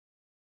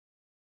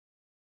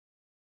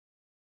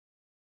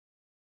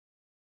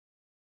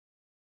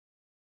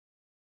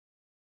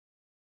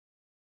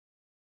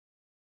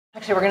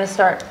Actually, we're going to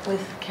start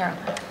with Karen.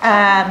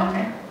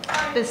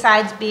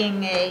 Besides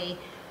being a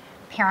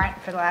parent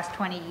for the last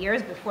 20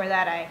 years, before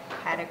that I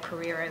had a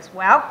career as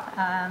well,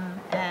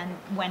 and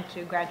went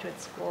to graduate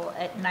school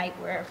at night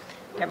where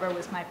Debra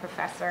was my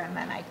professor, and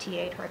then I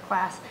TA'd her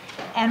class.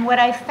 And what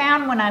I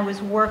found when I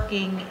was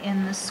working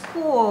in the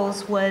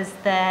schools was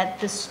that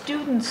the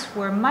students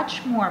were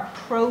much more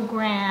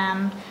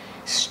programmed,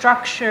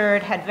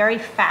 structured, had very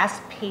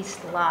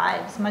fast-paced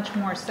lives, much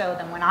more so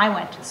than when I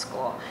went to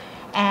school.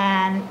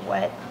 And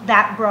what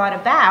that brought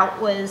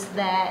about was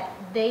that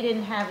they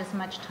didn't have as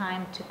much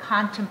time to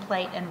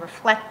contemplate and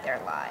reflect their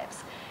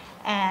lives.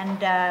 And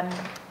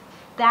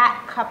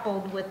that,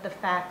 coupled with the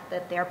fact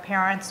that their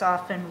parents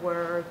often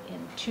were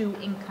in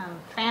two-income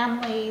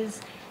families,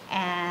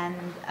 and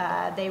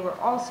they were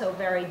also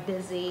very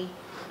busy.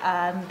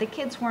 The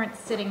kids weren't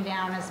sitting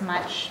down as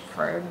much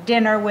for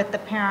dinner with the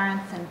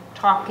parents and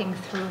talking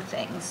through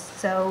things.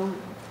 So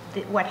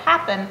what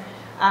happened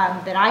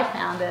that I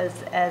found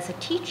as a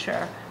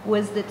teacher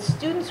was that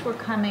students were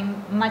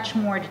coming much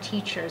more to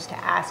teachers to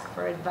ask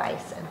for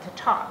advice and to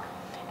talk.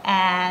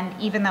 And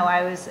even though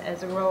I was,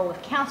 as a role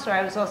of counselor,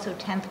 I was also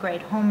 10th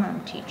grade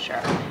homeroom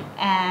teacher.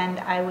 And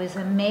I was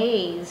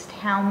amazed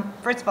how,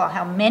 first of all,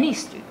 how many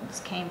students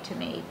came to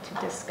me to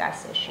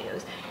discuss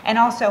issues, and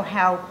also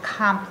how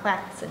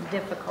complex and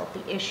difficult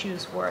the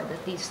issues were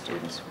that these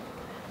students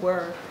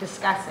were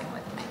discussing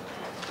with me.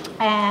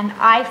 And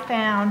I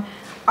found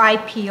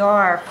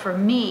IPR for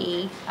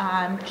me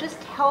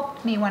just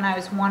helped me when I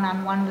was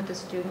one-on-one with a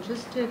student,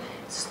 just to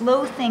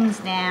slow things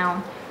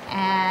down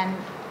and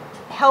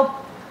help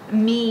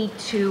me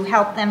to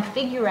help them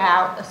figure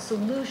out a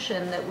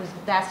solution that was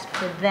best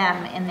for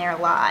them in their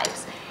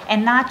lives,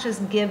 and not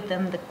just give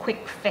them the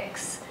quick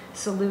fix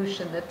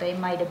solution that they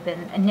might have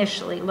been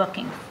initially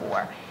looking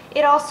for.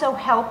 It also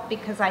helped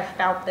because I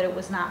felt that it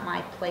was not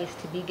my place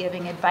to be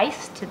giving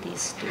advice to these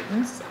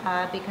students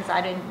because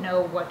I didn't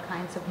know what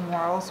kinds of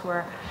morals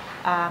were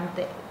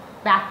the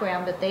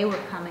background that they were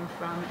coming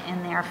from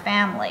in their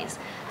families.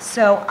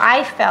 So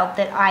I felt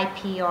that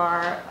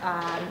IPR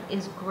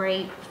is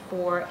great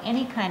for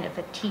any kind of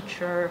a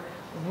teacher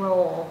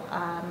role,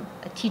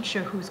 a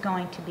teacher who's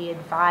going to be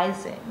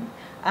advising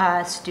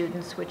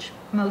students, which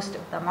most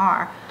of them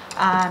are.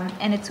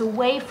 And it's a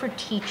way for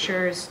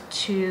teachers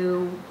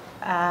to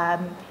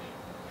have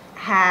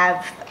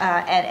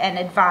and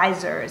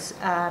advisors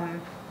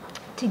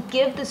to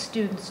give the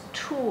students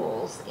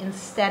tools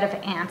instead of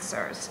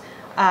answers,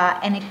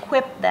 and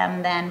equip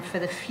them then for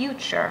the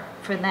future,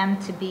 for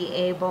them to be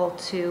able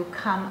to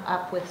come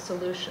up with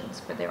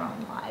solutions for their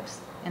own lives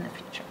in the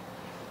future.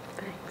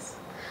 Thanks.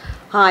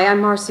 Hi,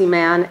 I'm Marcy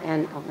Mann,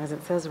 and as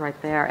it says right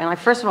there, and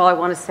first of all, I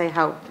want to say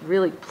how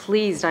really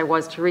pleased I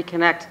was to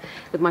reconnect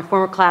with my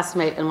former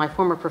classmate and my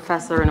former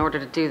professor in order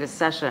to do this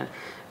session.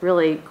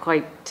 Really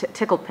quite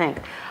tickled pink.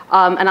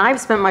 And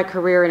I've spent my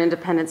career in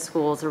independent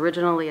schools,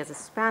 originally as a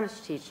Spanish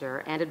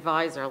teacher and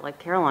advisor, like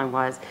Caroline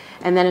was,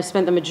 and then have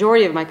spent the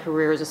majority of my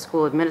career as a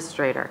school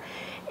administrator.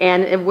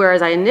 And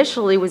whereas I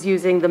initially was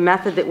using the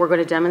method that we're going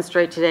to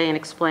demonstrate today and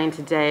explain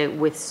today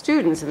with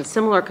students in a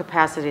similar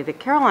capacity that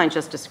Caroline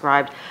just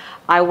described,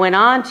 I went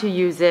on to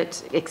use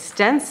it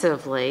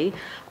extensively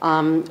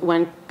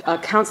when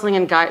counseling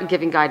and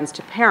giving guidance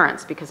to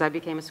parents, because I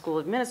became a school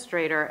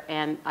administrator,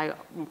 and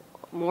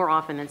more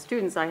often than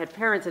students, I had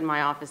parents in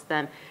my office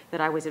then that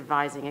I was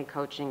advising and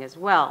coaching as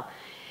well.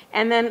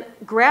 And then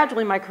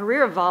gradually my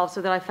career evolved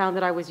so that I found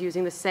that I was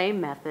using the same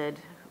method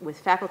with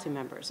faculty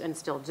members, and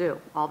still do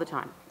all the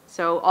time.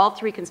 So all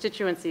three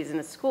constituencies in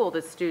the school,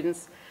 the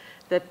students,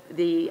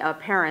 the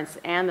parents,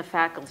 and the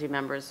faculty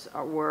members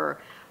were,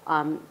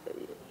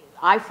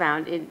 I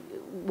found,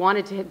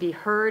 wanted to be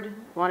heard,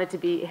 wanted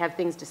to have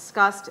things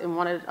discussed, and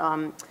wanted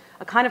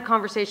a kind of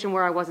conversation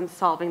where I wasn't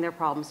solving their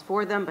problems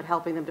for them, but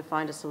helping them to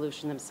find a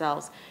solution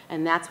themselves.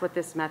 And that's what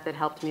this method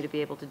helped me to be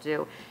able to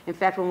do. In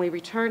fact, when we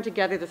returned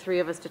together, the three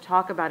of us, to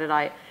talk about it,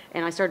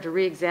 and I started to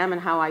re-examine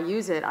how I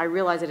use it, I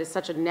realized it is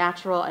such a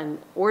natural and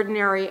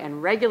ordinary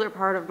and regular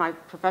part of my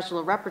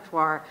professional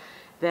repertoire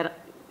that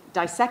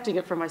dissecting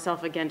it for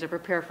myself again to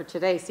prepare for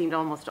today seemed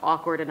almost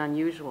awkward and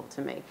unusual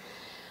to me.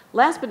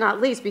 Last but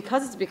not least,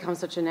 because it's become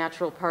such a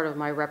natural part of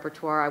my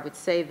repertoire, I would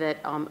say that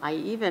I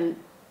even,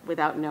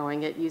 without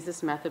knowing it, use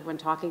this method when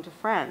talking to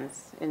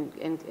friends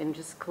in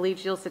just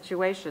collegial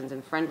situations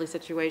and friendly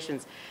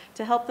situations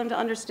to help them to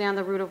understand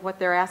the root of what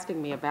they're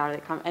asking me about.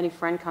 Any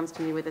friend comes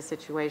to me with a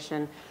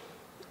situation,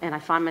 and I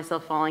find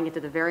myself falling into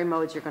the very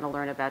modes you're going to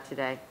learn about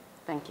today.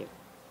 Thank you.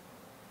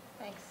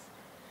 Thanks.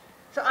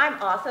 So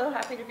I'm also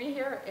happy to be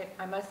here.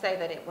 I must say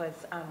that it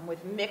was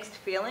with mixed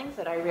feelings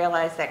that I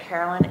realized that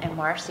Carolyn and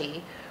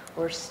Marcy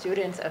were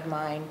students of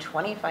mine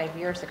 25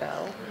 years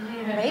ago,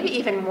 maybe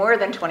even more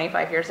than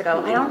 25 years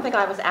ago. I don't think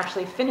I was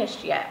actually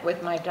finished yet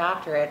with my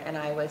doctorate, and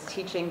I was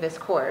teaching this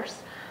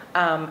course.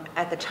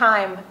 At the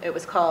time, it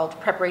was called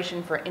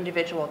Preparation for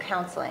Individual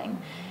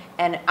Counseling,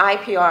 and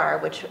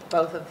IPR, which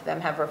both of them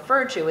have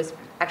referred to, is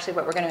actually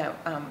what we're going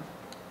to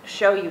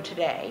show you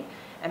today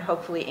and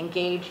hopefully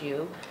engage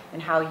you in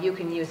how you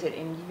can use it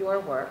in your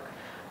work.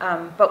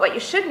 But what you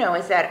should know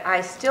is that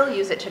I still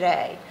use it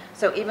today.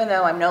 So even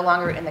though I'm no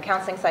longer in the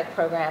counseling psych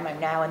program, I'm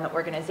now in the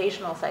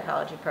organizational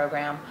psychology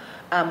program,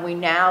 we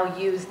now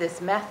use this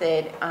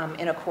method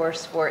in a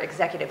course for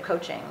executive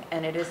coaching.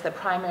 And it is the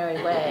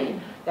primary way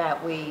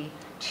that we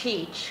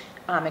teach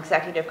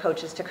executive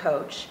coaches to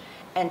coach.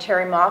 And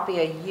Terry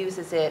Malpia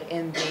uses it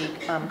in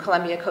the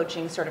Columbia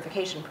Coaching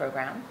Certification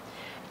Program.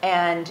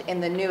 And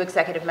in the new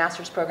Executive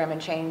Master's Program in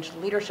Change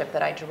Leadership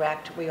that I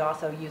direct, we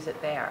also use it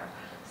there.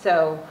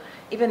 So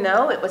even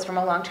though it was from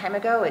a long time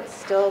ago, it's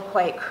still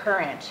quite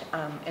current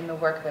in the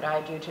work that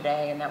I do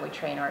today and that we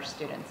train our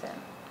students in.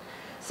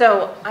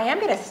 So I am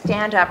going to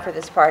stand up for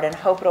this part and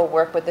hope it'll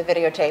work with the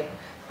videotape,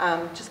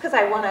 just because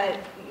I want to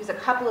use a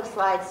couple of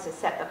slides to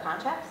set the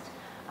context.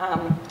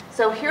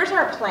 So here's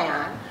our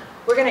plan.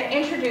 We're going to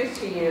introduce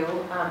to you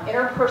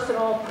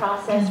interpersonal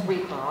process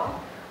recall,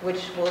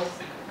 which we'll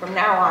from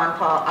now on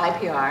call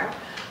IPR.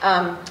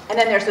 And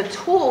then there's a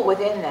tool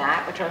within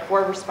that, which are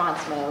 4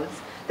 response modes.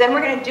 Then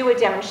we're going to do a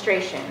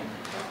demonstration.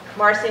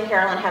 Marcy and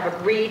Carolyn have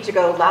agreed to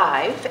go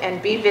live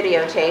and be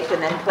videotaped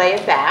and then play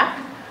it back.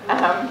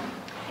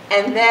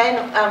 And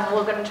then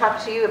we're going to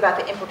talk to you about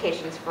the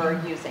implications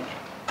for using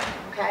it.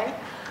 Okay?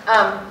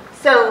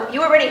 So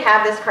you already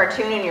have this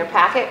cartoon in your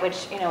packet,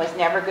 which is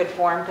never good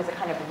form because it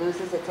kind of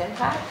loses its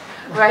impact,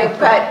 right?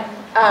 But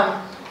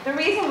the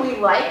reason we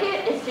like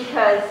it is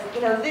because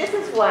this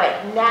is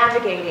what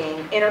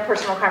navigating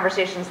interpersonal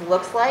conversations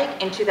looks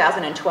like in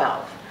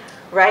 2012.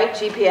 Right?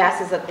 GPS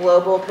is a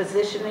global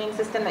positioning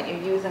system that you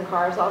use in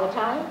cars all the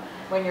time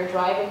when you're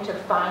driving to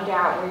find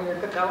out where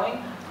you're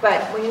going.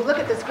 But when you look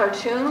at this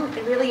cartoon,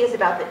 it really is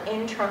about the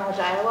internal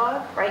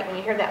dialogue, right? When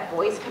you hear that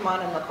voice come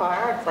on in the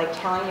car, it's like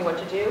telling you what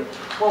to do.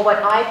 Well,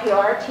 what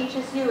IPR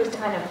teaches you is to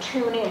kind of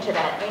tune into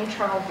that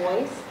internal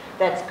voice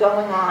that's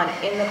going on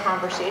in the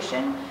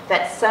conversation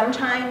that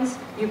sometimes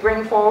you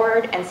bring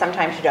forward and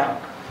sometimes you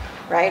don't.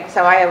 Right?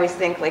 So I always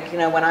think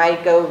when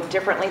I go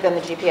differently than the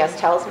GPS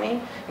tells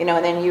me, and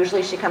then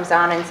usually she comes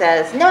on and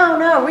says, no,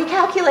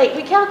 recalculate,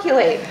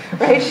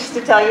 right? Just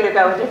to tell you to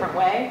go a different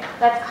way.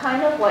 That's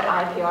kind of what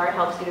IPR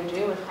helps you to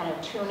do, is kind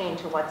of tuning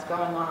to what's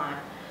going on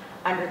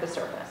under the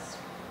surface.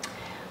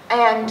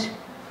 And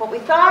what we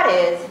thought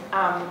is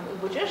we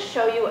would just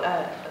show you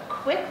a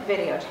quick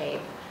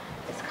videotape.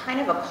 It's kind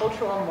of a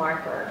cultural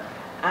marker.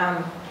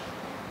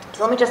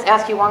 So let me just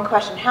ask you one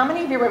question. How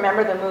many of you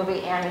remember the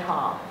movie Annie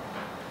Hall?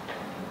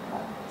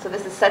 So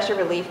this is such a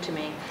relief to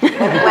me. When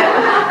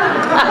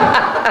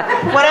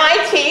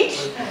I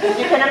teach,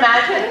 you can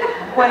imagine,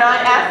 when I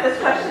ask this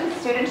question,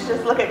 students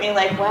just look at me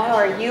like, wow,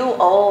 are you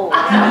old?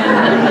 What's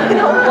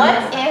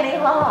Annie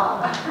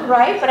Hall?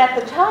 Right? But at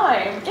the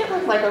time, it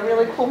was like a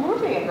really cool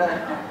movie in the,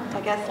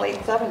 I guess, late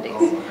 70s.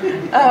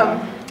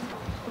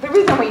 The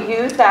reason we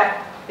use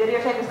that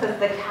videotape is because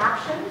the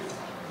captions,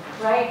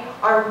 right,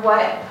 are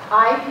what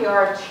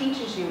IPR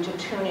teaches you to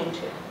tune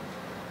into.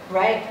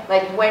 Right?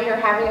 Like when you're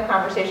having a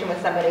conversation with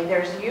somebody,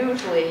 there's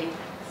usually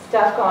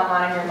stuff going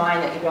on in your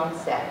mind that you don't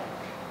say.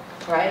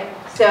 Right?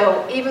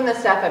 So even the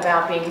stuff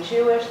about being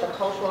Jewish, the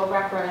cultural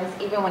reference,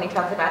 even when he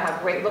talks about how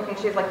great looking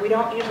she is, we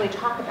don't usually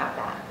talk about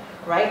that,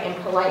 right, in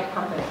polite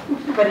company.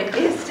 But it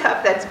is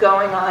stuff that's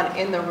going on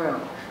in the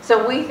room.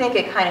 So we think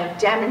it kind of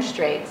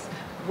demonstrates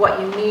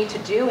what you need to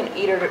do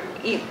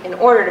in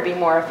order to be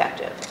more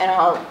effective.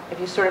 And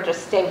if you sort of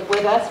just stay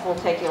with us, we'll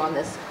take you on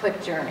this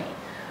quick journey.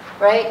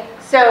 Right?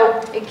 So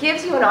it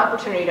gives you an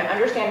opportunity to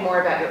understand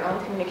more about your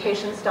own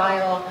communication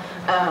style.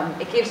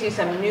 It gives you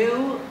some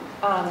new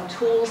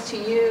tools to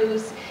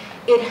use.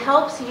 It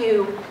helps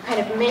you kind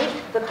of make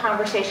the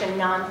conversation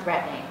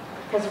non-threatening.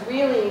 Because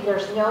really,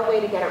 there's no way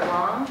to get it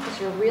wrong,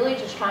 because you're really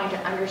just trying to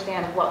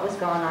understand what was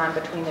going on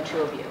between the two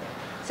of you.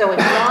 So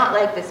it's not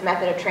like this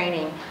method of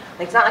training.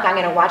 It's not like I'm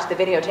going to watch the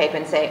videotape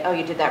and say, oh,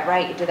 you did that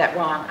right, you did that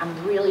wrong.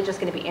 I'm really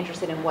just going to be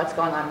interested in what's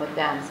going on with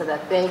them so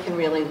that they can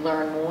really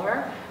learn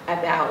more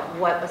about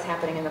what was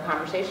happening in the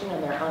conversation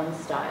and their own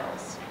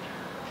styles.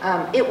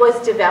 It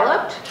was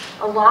developed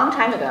a long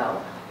time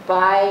ago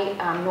by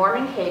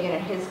Norman Kagan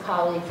and his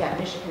colleagues at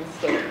Michigan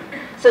State.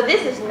 So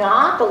this is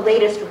not the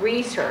latest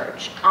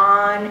research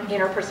on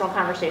interpersonal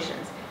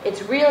conversations.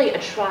 It's really a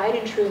tried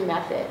and true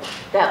method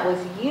that was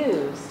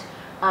used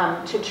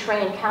to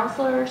train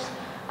counselors,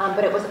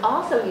 but it was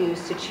also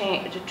used to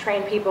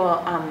train people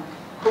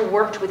who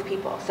worked with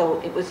people. So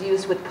it was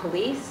used with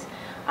police,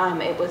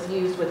 it was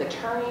used with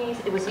attorneys,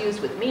 it was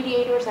used with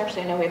mediators.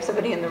 Actually, I know we have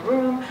somebody in the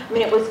room. I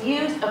mean, it was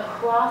used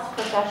across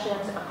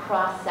professions,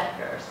 across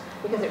sectors,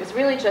 because it was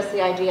really just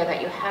the idea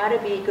that you had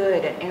to be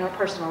good at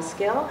interpersonal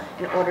skill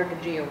in order to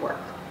do your work.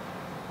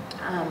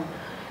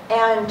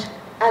 And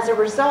as a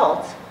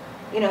result,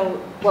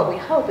 what we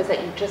hope is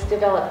that you just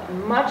develop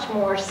much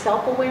more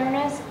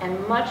self-awareness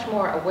and much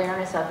more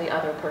awareness of the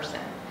other person.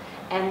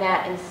 And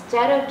that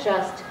instead of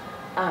just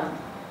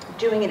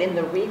doing it in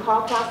the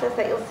recall process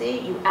that you'll see,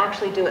 you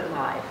actually do it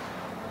live.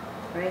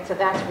 Right? So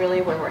that's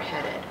really where we're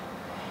headed.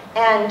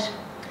 And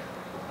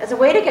as a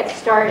way to get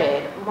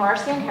started,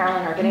 Marcy and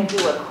Carolyn are going to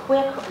do a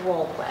quick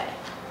role play.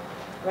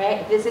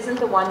 Right? This isn't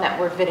the one that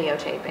we're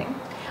videotaping.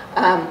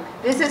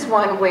 This is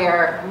one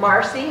where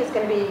Marcy is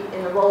going to be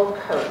in the role of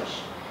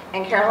coach,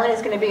 and Carolyn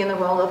is going to be in the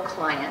role of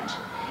client.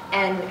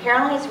 And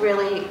Carolyn is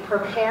really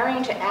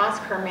preparing to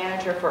ask her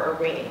manager for a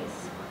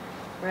raise,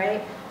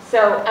 right?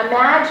 So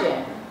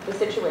imagine the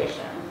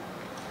situation.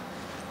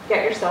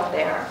 Get yourself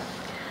there.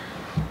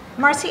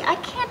 Marcy, I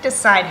can't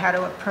decide how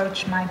to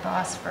approach my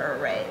boss for a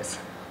raise.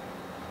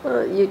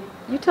 Well, you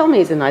told me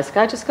he's a nice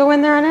guy. Just go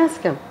in there and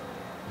ask him.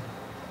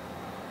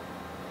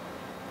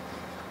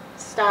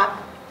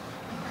 Stop.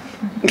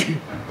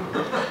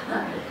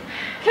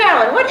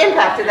 Carolyn, what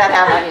impact did that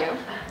have on you?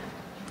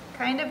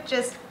 Kind of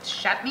just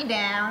shut me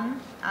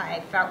down.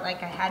 I felt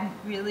like I hadn't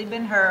really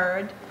been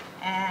heard,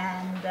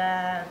 and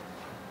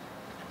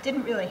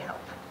didn't really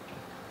help.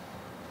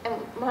 And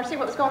Marcy,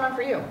 what was going on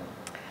for you?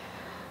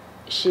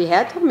 She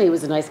had told me he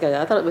was a nice guy.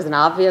 I thought it was an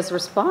obvious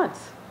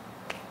response.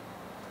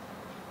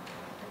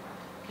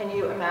 Can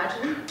you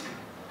imagine?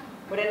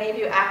 Would any of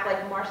you act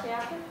like Marcy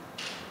acted?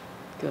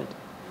 Good.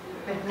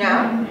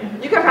 No?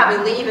 You could probably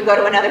leave and go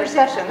to another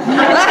session. I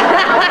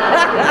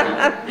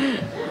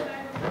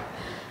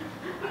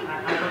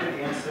couldn't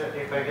answer.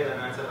 If I get an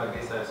answer like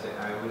this,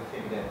 I would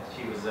think that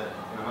she was, no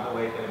matter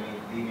what, telling me,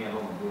 leave me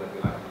alone and do what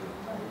you like to do.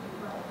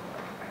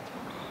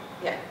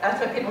 Yeah, that's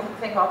what people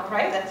think,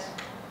 right?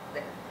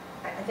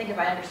 I think if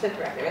I understood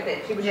correctly, right?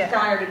 That she was just Yeah.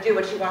 telling her to do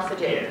what she wants to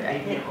do. Yeah,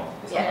 right? leave me alone.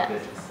 It's Yeah. not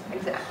business.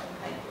 Exactly.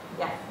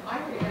 Yes. I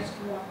would ask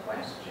more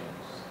questions.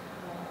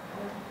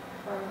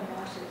 I would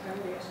ask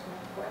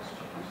more questions.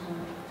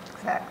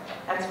 Exactly.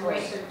 That's And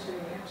great. listen to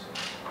the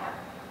answers.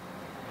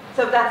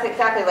 So that's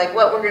exactly like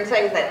what we're going to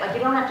say is that like you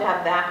don't have to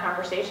have that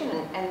conversation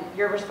and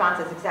your response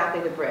is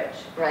exactly the bridge,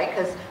 right?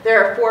 Because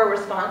there are 4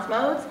 response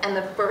modes and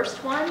the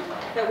first one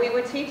that we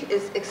would teach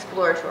is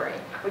exploratory,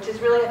 which is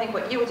really I think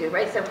what you would do,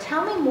 right? So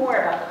tell me more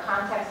about the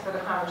context for the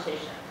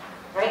conversation,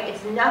 right?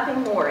 It's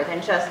nothing more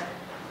than just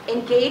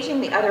engaging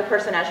the other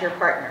person as your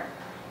partner,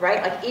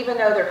 right? Like even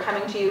though they're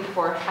coming to you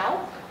for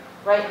help,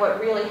 right?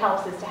 What really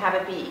helps is to have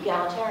it be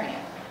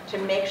egalitarian, to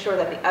make sure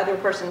that the other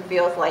person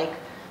feels like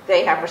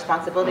they have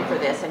responsibility for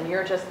this and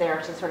you're just there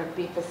to sort of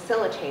be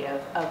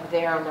facilitative of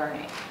their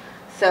learning.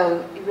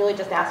 So you really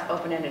just ask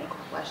open-ended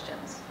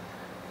questions.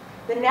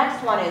 The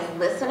next one is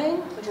listening,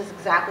 which is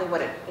exactly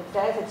what it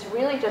says. It's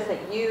really just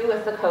that you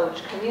as the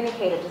coach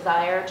communicate a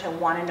desire to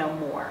want to know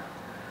more,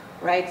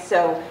 right?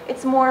 So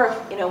it's more of,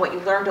 what you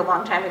learned a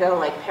long time ago,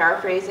 like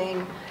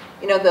paraphrasing.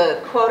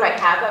 The quote I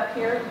have up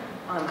here,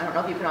 I don't know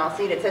if you can all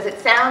see it. It says,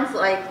 it sounds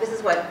like, this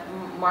is what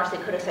Marcy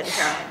could have said to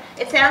Carolyn.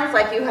 It sounds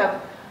like you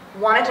have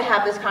wanted to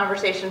have this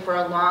conversation for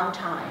a long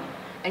time,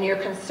 and your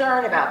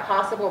concern about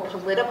possible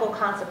political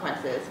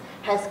consequences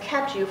has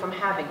kept you from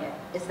having it.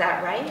 Is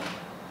that right?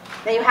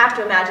 Now you have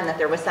to imagine that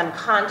there was some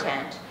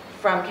content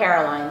from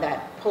Caroline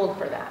that pulled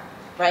for that,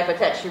 right? But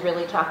that she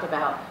really talked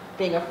about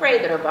being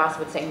afraid that her boss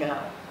would say no,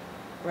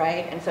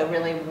 right? And so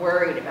really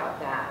worried about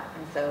that.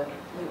 And so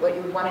what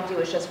you would want to do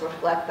is just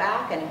reflect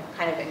back and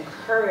kind of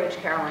encourage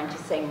Caroline to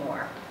say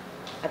more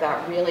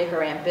about really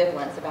her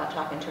ambivalence about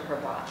talking to her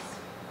boss.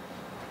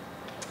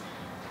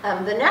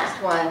 The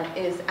next one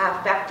is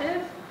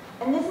affective,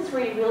 and this is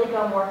where you really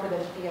go more for the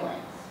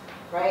feelings,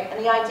 right? And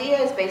the idea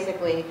is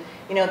basically,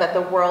 that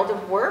the world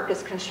of work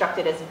is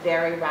constructed as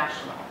very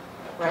rational,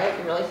 right?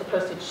 You're really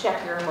supposed to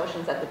check your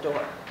emotions at the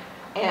door.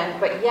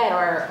 But yet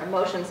our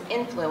emotions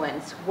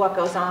influence what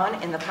goes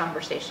on in the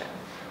conversation.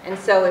 And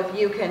so if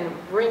you can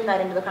bring that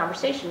into the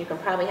conversation, you can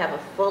probably have a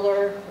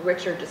fuller,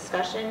 richer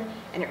discussion,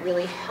 and it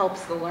really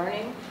helps the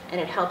learning, and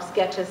it helps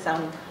get to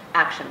some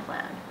action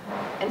plan.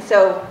 And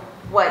so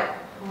what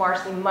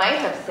Marcy might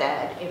have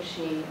said if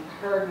she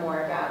heard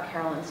more about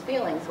Carolyn's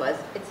feelings was,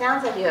 it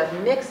sounds like you have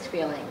mixed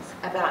feelings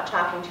about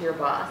talking to your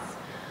boss.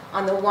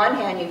 On the one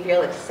hand, you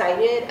feel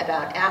excited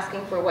about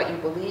asking for what you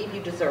believe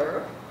you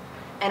deserve,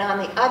 and on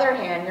the other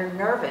hand, you're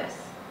nervous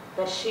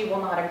that she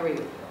will not agree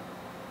with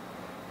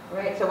you.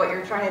 Right? So what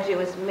you're trying to do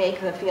is make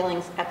the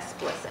feelings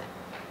explicit.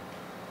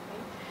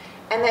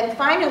 And then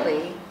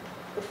finally,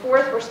 the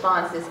 4th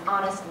response is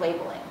honest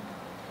labeling.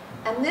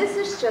 And this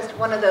is just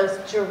one of those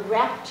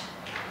direct,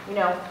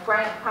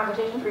 frank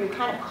conversations where you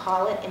kind of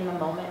call it in the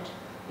moment.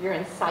 You're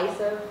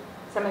incisive.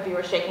 Some of you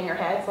are shaking your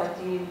heads, like,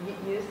 do you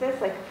use this?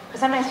 Because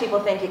sometimes people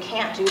think you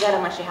can't do that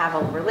unless you have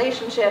a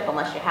relationship,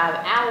 unless you have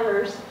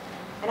hours.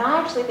 And I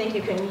actually think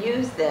you can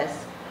use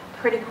this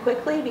pretty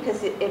quickly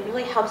because it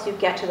really helps you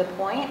get to the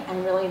point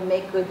and really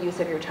make good use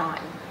of your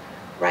time,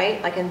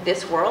 right? Like in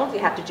this world, you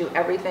have to do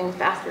everything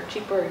faster,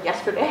 cheaper,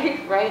 yesterday,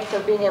 right?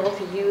 So being able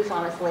to use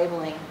honest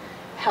labeling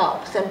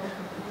helps. And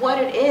what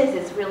it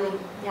is really,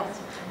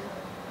 yes?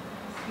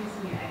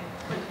 Excuse me,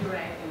 I put you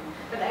right in.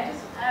 But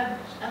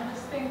I'm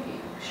just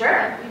thinking.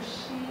 Sure.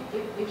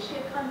 If she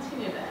had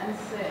continued and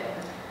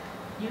said,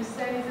 you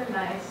said he's a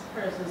nice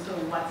person, so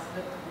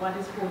what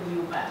is holding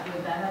you back?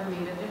 Would that have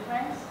made a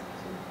difference?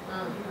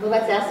 Well,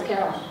 let's ask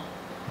Carolyn.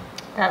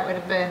 That would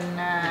have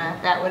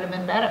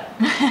been better.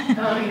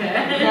 Okay.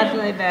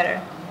 Definitely better.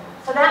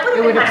 So that would It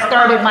have would been have kind of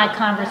started my fun.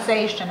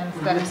 conversation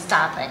instead of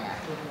stopping it.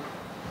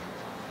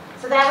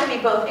 So that would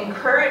be both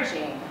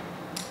encouraging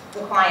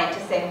the client to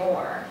say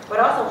more, but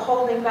also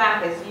holding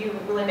back is you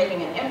really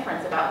making an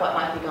inference about what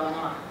might be going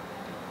on,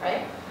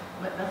 right?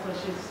 But that's what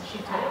she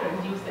told her,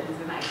 you said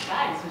he's a nice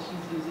guy, so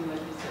she's using what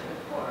you said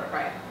before.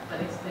 Right. But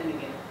extending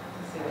it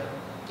to say, well,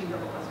 think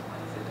about what's why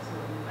he said this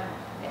will be bad.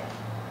 Yeah,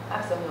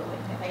 absolutely.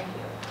 Thank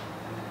you.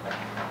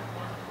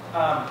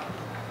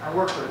 I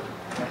work with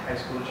high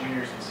school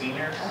juniors and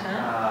seniors,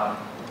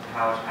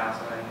 college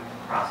counseling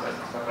process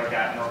and stuff like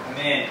that, and they'll come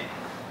in,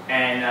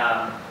 and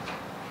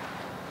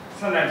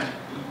sometimes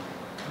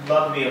you'd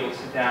love to be able to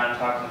sit down and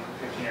talk to them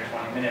for 15 or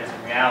 20 minutes.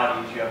 In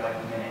reality, you have like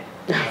a minute,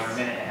 or a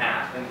minute and a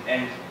half.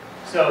 And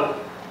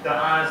so the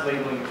honest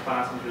labeling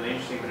response is really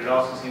interesting, but it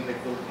also seems like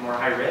a little more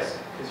high risk,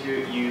 because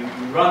you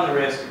run the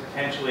risk of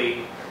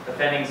potentially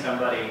offending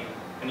somebody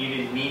when you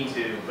didn't mean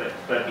to,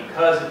 but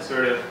because it's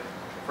sort of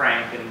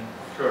frank and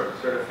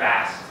sort of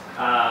fast,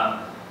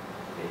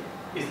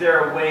 is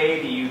there a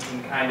way that you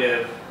can kind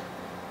of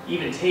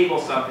even table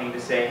something to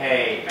say,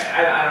 hey,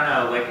 I don't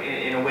know, like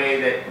in a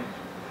way that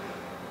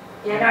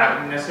you're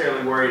not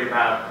necessarily worried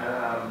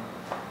about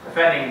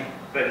offending,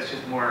 but it's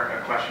just more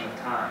a question of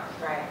time.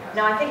 Right.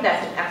 No, I think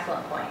that's an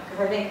excellent point,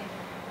 because I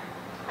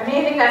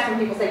think that's when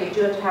people say you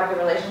do have to have the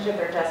relationship,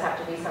 there does have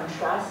to be some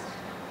trust,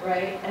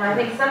 right? And I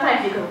think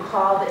sometimes you can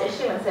call the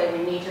issue and say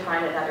we need to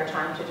find another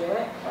time to do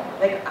it.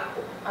 Like,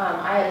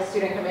 I had a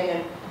student come in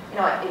and, you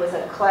know, it was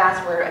a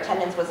class where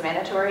attendance was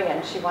mandatory,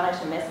 and she wanted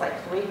to miss like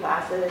 3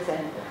 classes,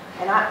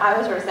 and I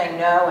was sort of saying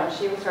no, and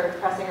she was sort of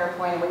pressing her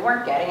point, and we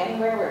weren't getting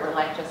anywhere, we were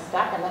like just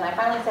stuck, and then I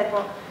finally said,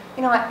 well,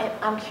 you know,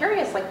 I'm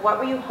curious, like, what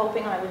were you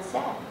hoping I would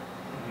say?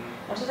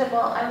 And she said,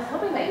 well, I was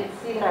hoping that you'd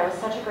see that I was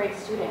such a great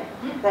student,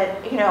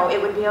 that, you know,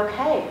 it would be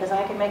okay, because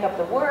I could make up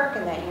the work,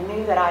 and that you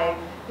knew that I,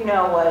 you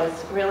know,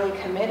 was really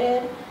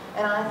committed.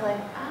 And I was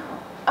like,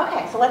 oh,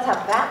 okay, so let's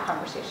have that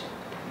conversation,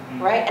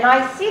 right? And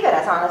I see that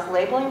as honest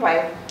labeling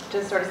by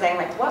just sort of saying,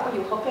 like, what were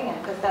you hoping? And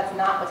because that's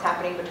not what's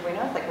happening between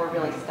us, like, we're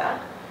really stuck.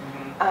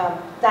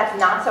 That's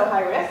not so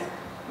high risk.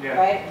 Yeah.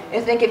 Right?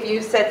 I think if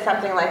you said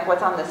something like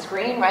what's on the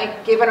screen,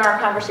 right? Given our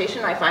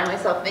conversation, I find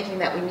myself thinking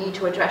that we need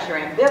to address your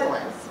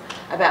ambivalence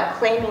about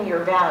claiming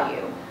your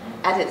value,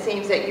 as it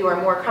seems that you are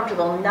more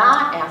comfortable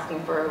not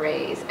asking for a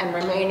raise and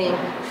remaining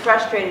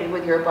frustrated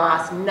with your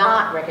boss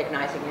not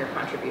recognizing your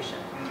contribution.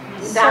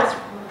 That's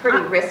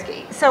pretty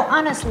risky. So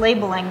honest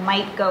labeling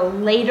might go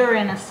later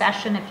in a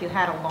session if you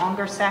had a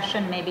longer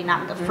session, maybe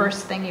not the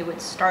first thing you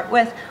would start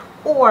with,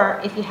 or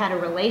if you had a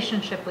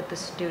relationship with the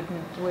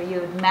student where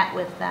you had met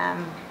with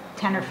them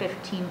 10 or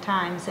 15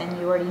 times and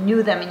you already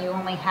knew them and you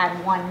only had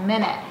 1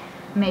 minute,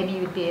 maybe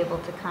you'd be able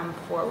to come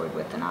forward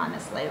with an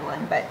honest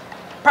labeling, but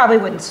probably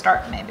wouldn't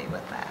start maybe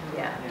with that.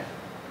 Yeah.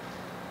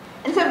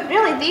 And so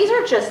really, these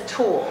are just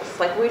tools.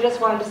 Like, we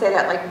just wanted to say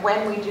that, like,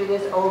 when we do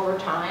this over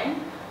time,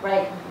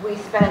 right, we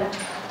spend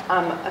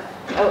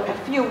a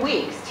few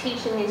weeks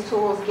teaching these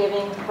tools,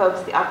 giving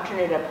folks the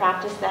opportunity to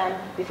practice them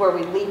before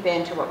we leap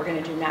into what we're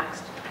going to do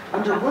next.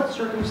 Under what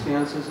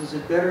circumstances is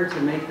it better to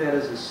make that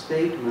as a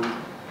statement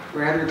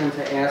rather than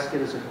to ask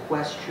it as a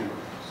question,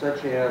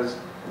 such as,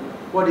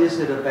 what is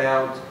it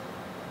about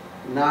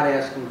not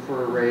asking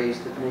for a raise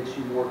that makes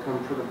you more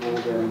comfortable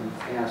than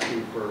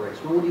asking for a raise?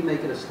 When would you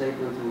make it a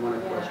statement and when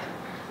a question?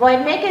 Well,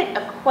 I'd make it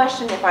a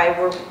question if I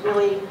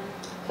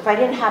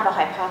didn't have a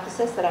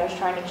hypothesis that I was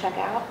trying to check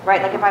out,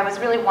 right? Like, if I was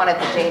really wanted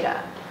the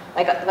data.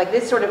 Like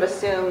this sort of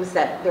assumes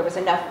that there was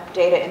enough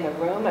data in the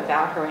room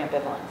about her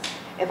ambivalence.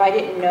 If I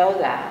didn't know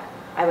that,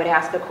 I would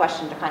ask a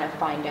question to kind of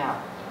find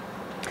out.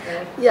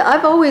 Right? Yeah,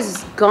 I've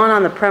always gone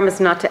on the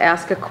premise not to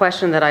ask a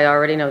question that I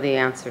already know the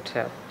answer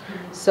to.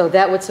 So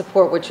that would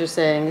support what you're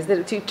saying, is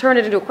that to turn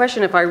it into a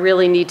question if I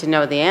really need to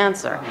know the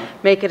answer.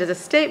 Make it as a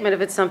statement if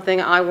it's something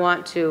I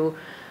want to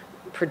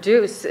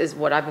produce, is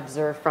what I've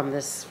observed from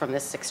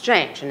this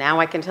exchange. And now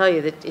I can tell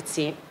you that it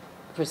seemed,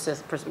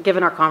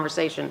 given our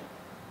conversation,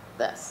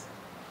 this.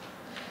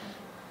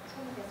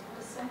 So I guess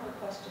a similar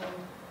question,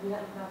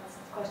 not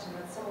question,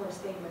 but similar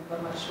statement,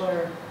 but much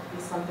shorter,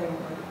 is something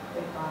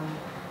like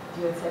if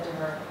you had said to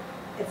her,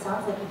 it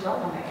sounds like you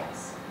don't want to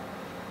ask.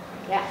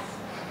 Yes.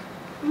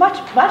 Much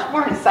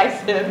more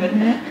incisive.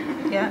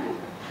 And Yeah.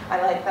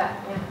 I like that.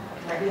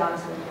 Yeah. Be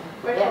honest with you.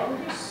 But Yeah. are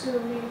we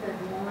assuming that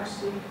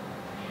Marcy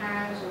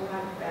has a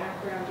lot of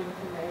background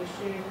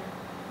information,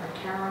 like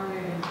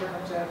Carolyn, in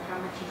terms of how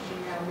much is she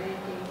now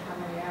making, how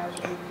many hours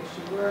a week is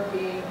she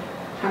working,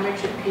 how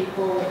much are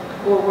people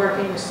who are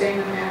working the same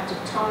amount of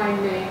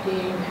time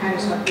making, how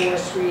does her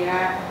boss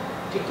react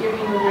to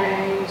giving a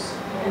raise?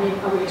 I mean,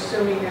 are we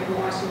assuming that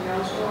Marcy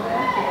knows all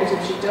that? Because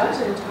if she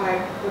doesn't,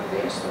 I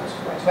would ask those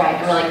questions. Right,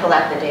 and really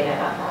collect the data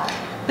about that.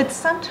 But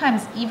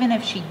sometimes, even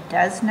if she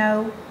does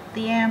know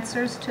the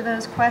answers to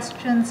those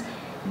questions,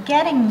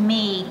 giving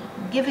me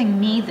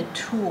the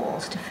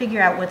tools to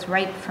figure out what's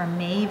right for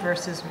me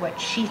versus what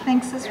she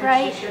thinks is And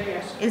right she should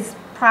ask. is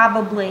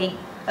probably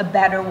a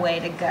better way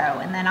to go.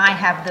 And then I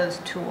have those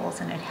tools,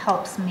 and it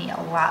helps me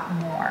a lot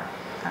more.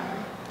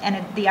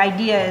 The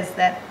idea is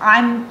that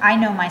I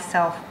know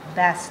myself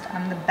best.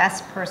 I'm the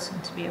best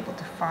person to be able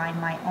to find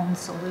my own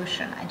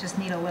solution. I just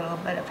need a little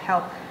bit of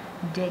help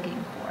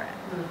digging for it.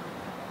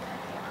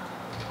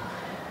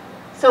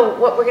 So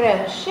what we're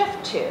going to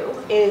shift to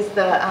is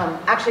the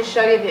actually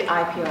show you the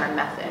IPR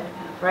method,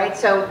 right?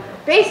 So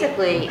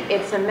basically,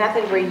 it's a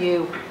method where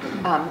you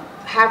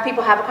have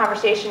people have a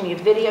conversation, you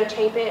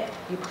videotape it,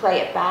 you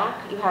play it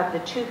back. You have the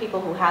two people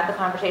who had the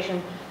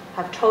conversation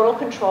have total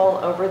control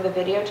over the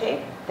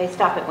videotape. They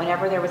stop it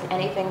whenever there was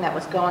anything that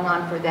was going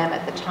on for them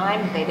at the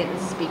time they didn't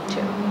speak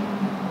to,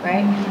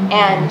 right?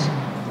 And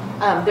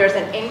there's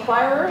an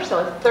inquirer, so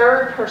a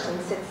third person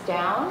sits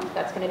down.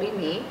 That's going to be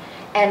me.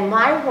 And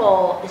my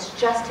role is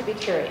just to be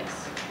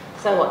curious.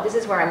 So this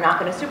is where I'm not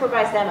going to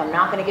supervise them. I'm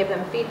not going to give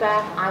them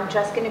feedback. I'm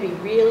just going to be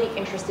really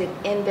interested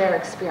in their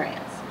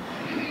experience.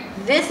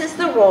 This is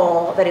the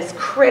role that is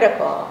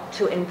critical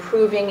to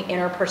improving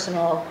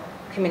interpersonal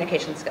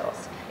communication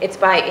skills. It's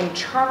by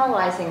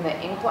internalizing the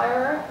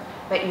inquirer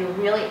that you're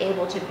really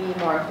able to be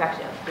more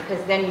effective,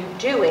 because then you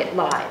do it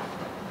live,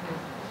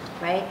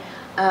 right?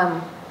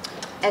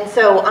 And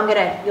so I'm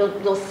gonna,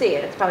 you'll see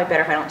it. It's probably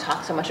better if I don't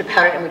talk so much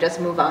about it and we just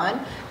move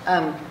on.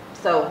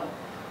 So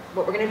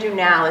what we're gonna do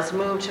now is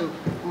move to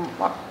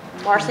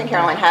Marcy and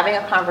Caroline having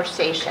a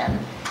conversation.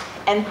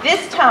 And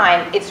this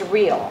time, it's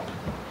real.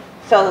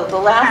 So the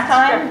last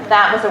time,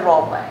 that was a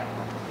role play.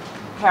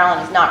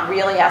 Carolyn is not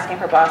really asking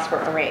her boss for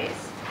a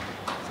raise.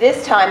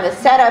 This time, the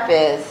setup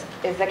is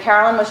that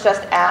Carolyn was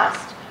just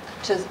asked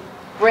to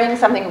bring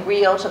something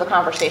real to the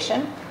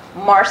conversation.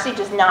 Marcy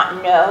does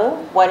not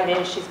know what it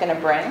is she's going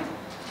to bring.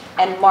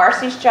 And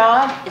Marcy's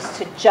job is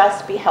to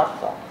just be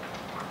helpful.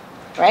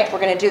 Right? We're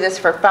going to do this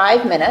for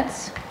 5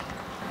 minutes.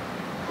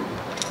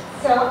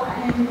 So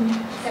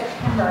in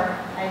September,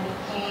 I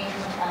became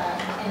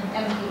an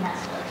empty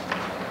nester,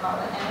 they call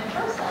it. And at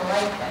first I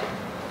liked it.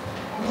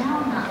 And now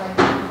I'm not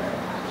liking it very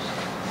much.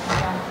 I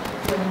don't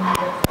really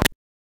need it.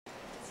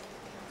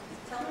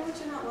 Tell me what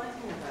you're not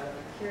liking about it.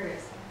 I'm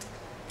curious.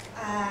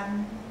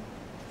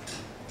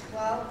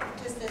 Well,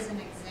 just as an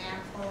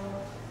example,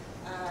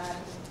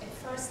 at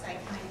first I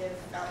kind of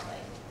felt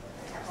like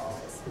I have all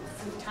this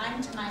free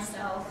time to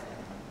myself.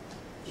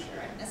 Sure,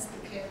 I miss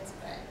the kids,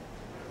 but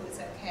it was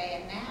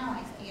okay. And now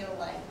I feel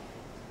like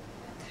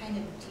I'm kind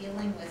of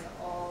dealing with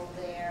all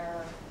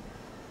their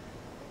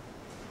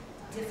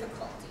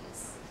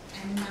difficulties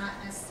and not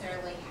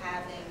necessarily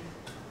having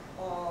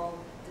all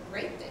the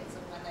great things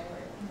of when they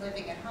were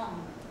living at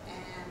home.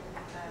 And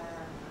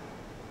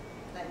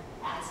like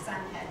my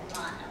son had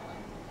mono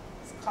and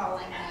was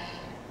calling me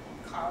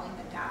and calling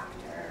the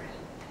doctor.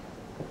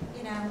 And,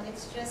 you know,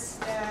 it's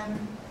just,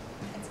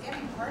 it's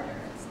getting harder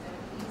instead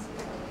of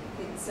easier.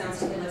 It sounds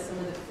to me like some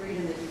of the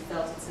freedom that you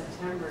felt in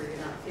September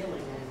you're not feeling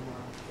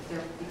anymore.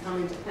 They're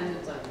becoming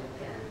dependent on you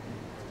again.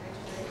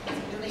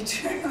 Actually, it's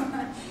really true.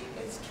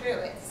 It's true.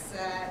 It's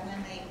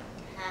when they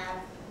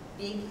have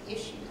big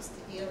issues to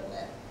deal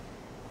with,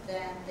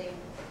 then they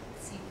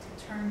seem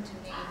to turn to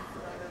me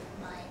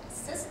for my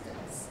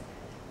assistance.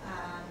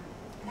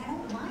 And I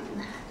don't mind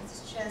that.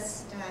 It's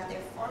just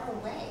they're far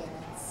away,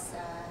 and it's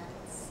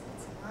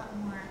a lot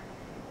more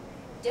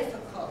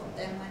difficult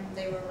than when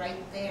they were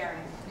right there,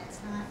 and it's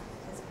not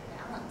as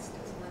balanced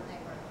as when they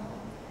were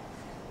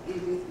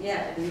home.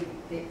 Yeah,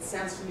 it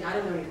sounds to me, I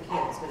don't know your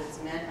kids, but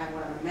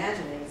what I'm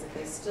imagining is that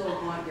they still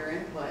want your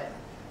input,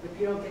 but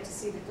you don't get to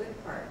see the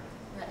good part.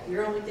 Right.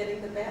 You're only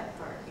getting the bad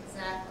part.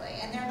 Exactly,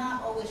 and they're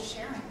not always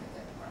sharing the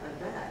good part. I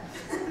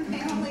bet.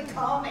 They only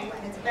call me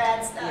when it's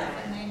bad stuff Yeah.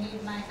 and they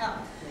need my help.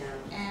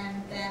 Yeah.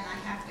 And then I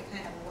have to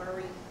kind of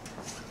worry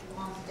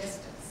long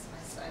distance.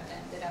 My son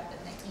ended up in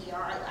the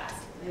ER last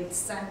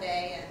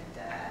Sunday, and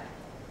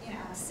you know,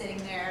 I'm sitting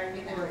there,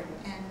 you know,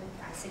 and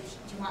I said,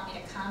 "Do you want me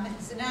to come?" And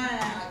he said, "No,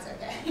 it's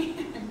okay."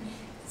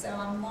 So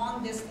I'm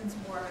long distance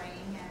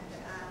worrying, and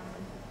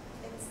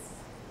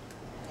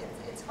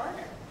it's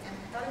harder. And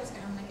I thought it was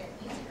going to only get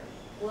easier.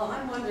 Well,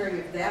 I'm wondering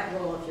if that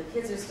role, if your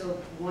kids are still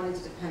wanting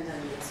to depend on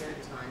you at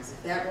certain times,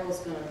 if that role is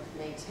going to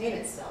maintain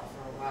itself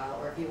for a while,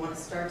 or if you want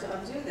to start to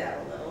undo that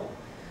a little.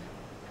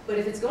 But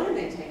if it's going to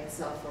maintain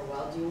itself for a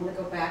while, do you want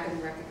to go back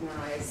and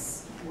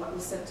recognize what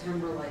was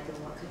September like and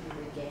what could you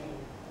regain?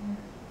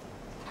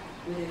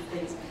 Within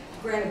things,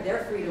 granted,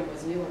 their freedom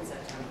was new in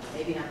September.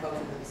 Maybe not both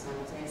of them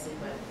simultaneously,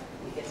 but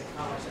you get to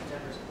college,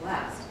 September's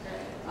last.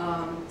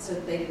 So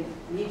they didn't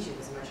need you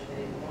as much, or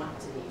they didn't want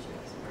to need you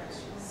as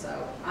much.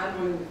 So I'm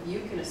wondering if you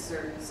can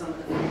assert some of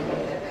the things you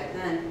did back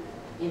then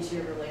into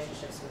your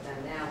relationships with them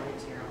now and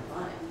into your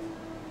own life.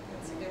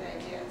 That's a good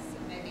idea. So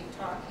maybe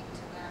talking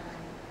to them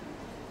and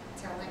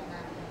telling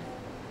them,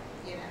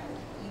 you know,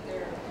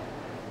 either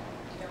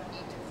you don't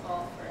need to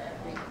call for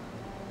every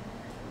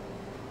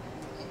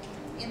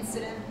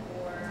incident,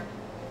 or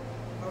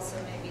also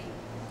maybe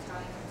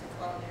telling them to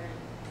call during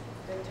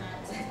good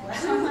times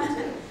as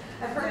well.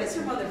 I've heard this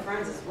from other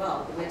friends as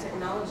well. The way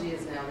technology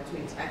is now,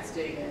 between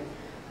texting and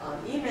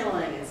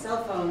emailing and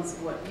cell phones,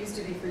 what used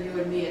to be for you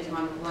and me a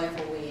time of life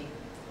where we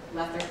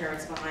left our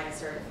parents behind and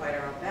started to fight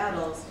our own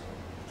battles,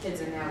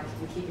 kids are now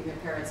keeping their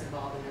parents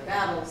involved in their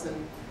battles,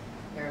 and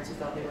parents who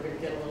thought they were going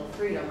to get a little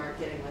freedom aren't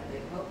getting what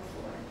they hoped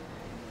for.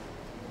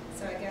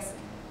 So I guess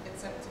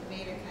it's up to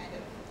me to kind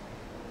of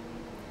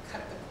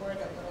cut the cord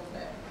a little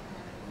bit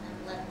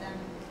and let them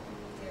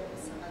deal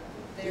with some of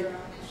their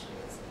own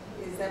issues.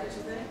 Is that what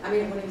you think? I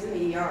mean, when he was in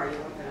the ER, you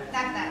weren't gonna.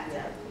 Not that.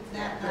 Yeah.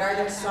 Not But are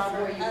there not some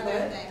for where you other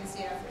could? things,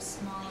 yeah, for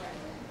smaller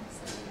things,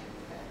 I think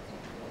that it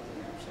would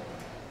be actually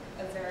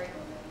a very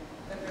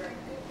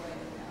good way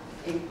to go.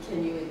 And can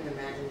you even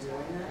imagine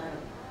doing that?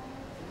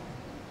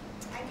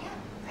 I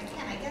don't. I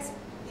can. I guess,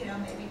 you know,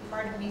 maybe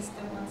part of me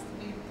still wants to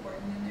be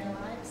important in their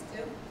lives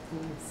too.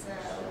 So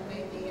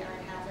maybe I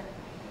haven't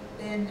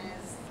been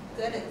as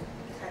good at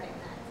cutting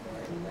that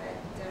cord, but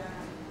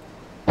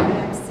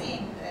I'm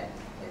seeing that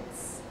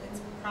it's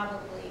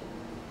probably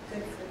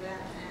good for them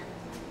and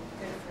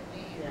good for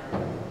me.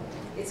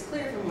 Yeah. It's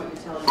clear from what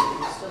you're telling me,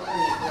 you're still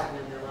pretty important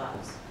in their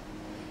lives.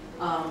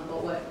 But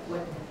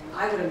what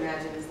I would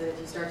imagine is that if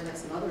you start to have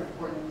some other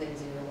important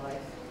things in your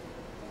life,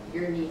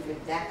 your need for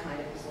that kind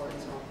of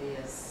importance won't be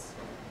as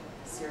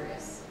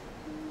serious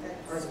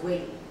or as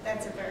weighty.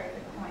 That's a very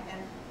good point,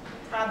 and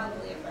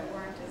probably if I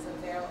weren't as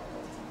available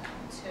to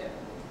them too,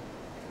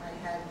 if I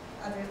had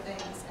other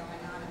things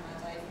going on in my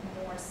life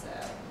more so,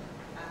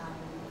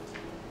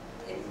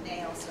 it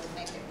may also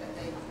make it that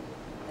they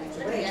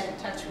couldn't get in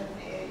touch with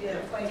me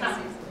quite as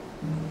easily.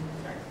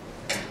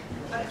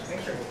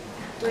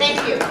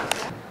 Thank you.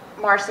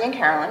 Marcy and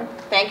Carolyn,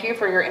 thank you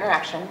for your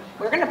interaction.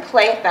 We're going to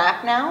play it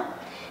back now,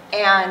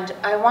 and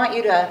I want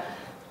you to,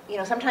 you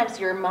know, sometimes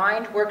your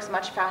mind works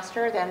much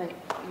faster than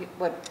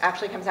what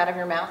actually comes out of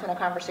your mouth in a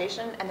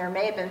conversation, and there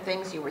may have been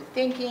things you were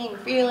thinking,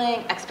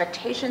 feeling,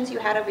 expectations you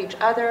had of each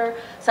other,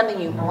 something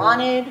you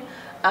wanted,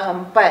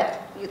 but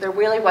there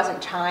really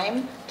wasn't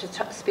time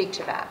to speak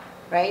to that,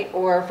 right?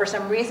 Or for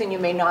some reason you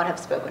may not have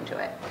spoken to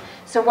it.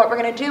 So what we're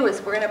going to do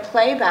is we're going to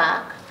play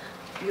back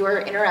your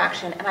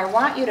interaction, and I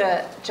want you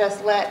to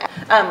just let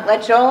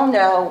Joel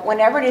know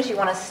whenever it is you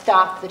want to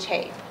stop the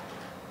tape,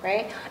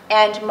 right?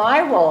 And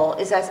my role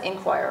is as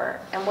inquirer,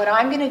 and what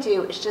I'm going to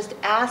do is just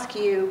ask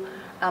you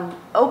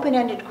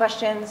open-ended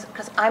questions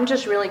because I'm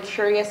just really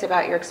curious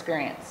about your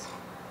experience,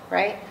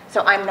 right?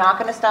 So I'm not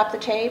going to stop the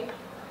tape.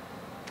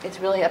 It's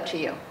really up to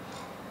you.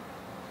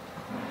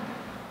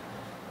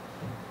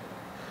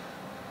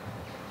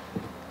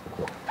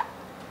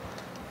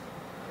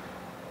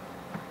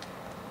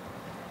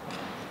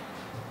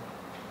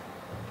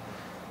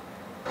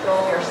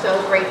 Joel, we are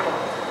so grateful.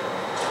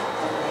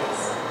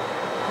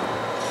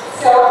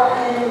 So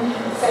in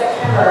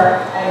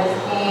September, I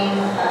became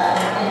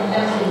an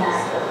empty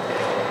nester,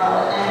 they call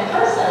it. And at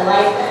first I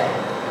liked it.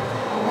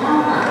 And now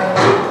I'm not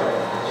really very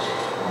much.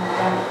 And I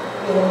don't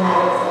really know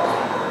what's going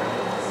on.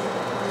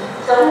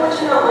 Tell me what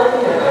you're not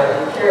liking about it.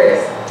 I'm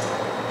curious.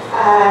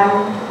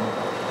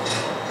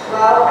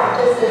 Well,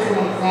 just as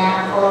an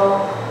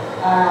example,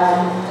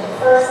 at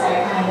first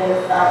I kind of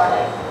felt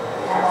like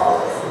I have all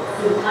this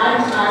free time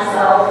to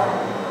myself.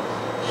 And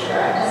sure,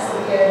 I miss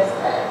the kids,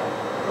 but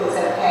it was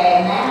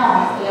okay. And now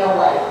I feel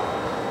like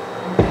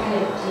I'm kind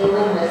of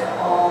dealing with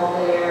all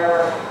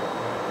their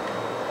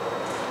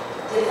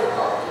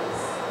difficulties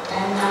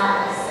and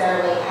not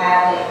necessarily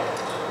having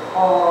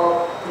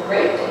all the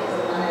great things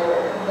of when they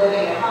were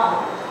living at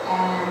home.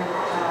 And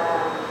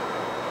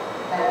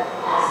but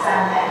last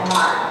time I had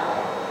not,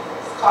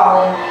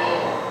 calling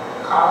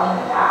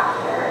the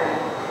doctor,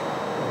 and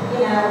you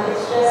know,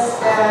 it's just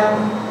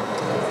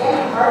it's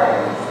getting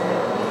harder.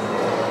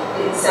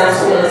 It sounds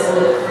to me like some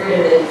of the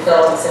freedom that you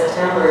felt in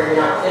September, you're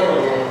not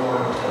feeling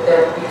anymore.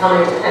 They're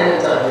becoming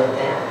dependent on you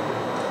again.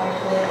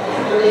 Actually,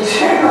 it's really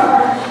true.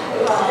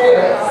 It's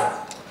true.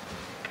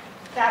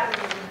 That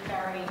was a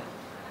very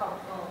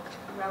helpful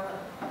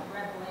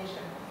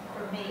revelation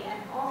for me. And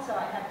also,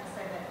 I have to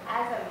say that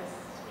as I was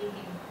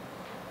speaking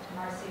to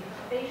Marcy,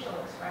 facial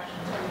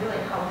expressions were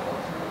really helpful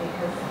to me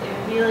because it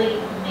really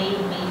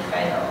made me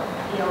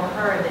feel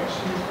her, that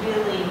she was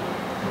really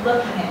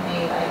looking at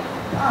me like,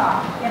 oh,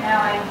 you know,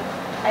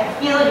 I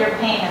feel your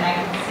pain and I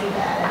can see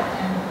that,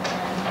 and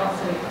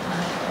also your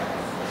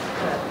confidence.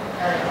 Good.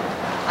 Very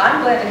helpful.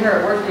 I'm glad to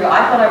hear it worked for you.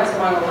 I thought I was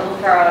going a little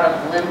far out of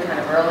the limb kind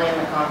of early in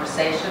the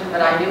conversation,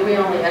 but I knew we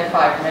only had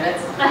 5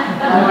 minutes.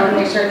 I wanted to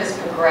make sure this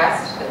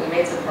progressed, that we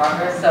made some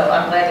progress, so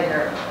I'm glad to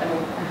hear it. I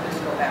mean, we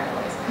couldn't go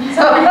backwards.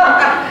 So, you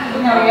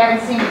know, we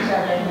haven't seen each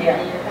other in a year.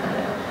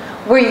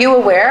 Were you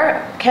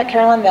aware,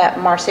 Carolyn, that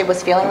Marcy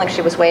was feeling like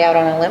she was way out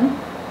on a limb?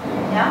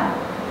 No,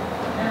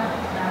 not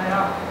at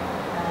all.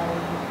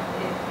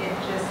 It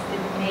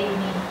made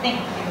me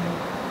think in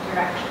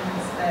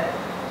directions that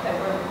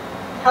were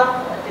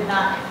helpful. It did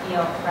not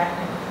feel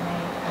threatening to me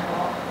at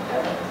all.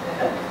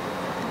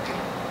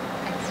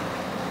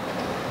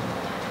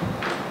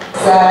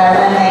 So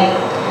when they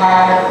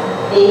have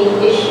big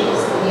issues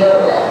to deal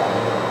with,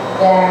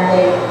 then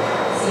they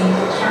seem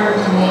to turn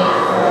to me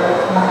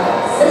for my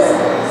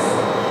assistance.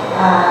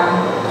 I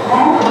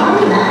don't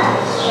mind that.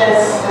 It's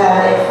just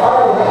they're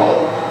far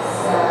away.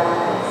 It's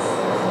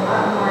a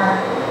lot more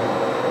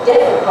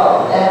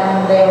difficult than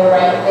when they were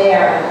right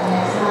there, and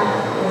it's not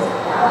as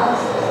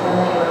balanced as when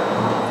they were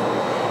home.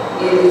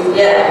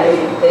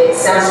 It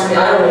sounds to me,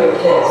 I don't know your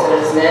kids, but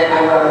it's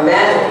I would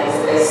imagine is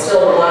that they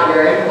still want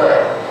your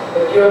input,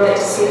 but you don't get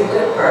to see the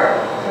good part.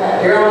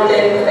 Right. You're only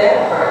getting the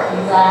bad part.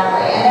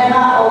 Exactly, and they're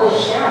not always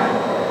sharing the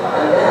good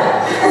part.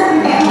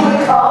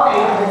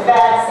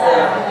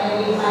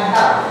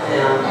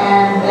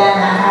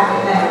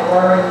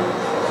 very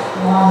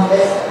long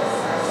distance.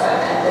 My son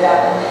ended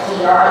up in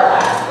the ER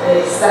last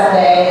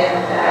Sunday, and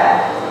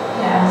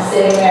I'm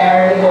sitting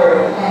there,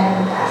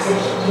 and I said,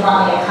 "Do you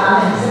want me to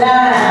come?" And he said,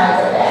 "No,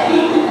 it's okay."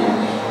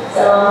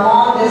 So I'm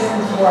long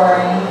distance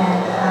worrying, and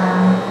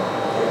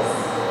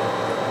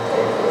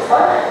it's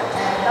hard.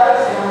 And how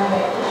is it going to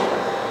get easier?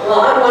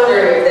 Well, I'm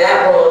wondering if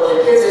that role, if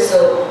the kids are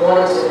still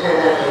wanting to depend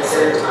on you at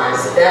certain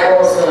times, if that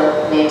role is going to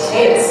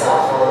maintain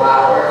itself for a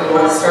while, or if you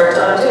want to start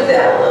to undo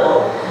that a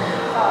little.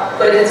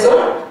 But it's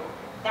going.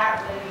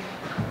 That was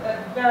a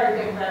very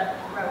good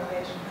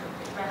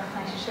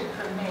relationship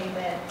for me,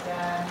 that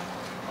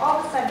all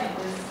of a sudden it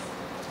was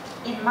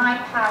in my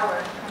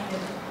power kind of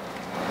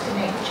to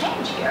make a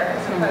change here, as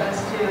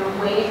opposed to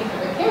waiting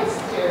for the kids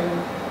to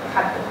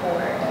cut the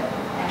cord and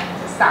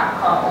to stop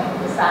calling,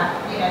 to stop,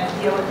 to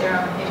deal with their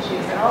own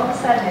issues. And all of a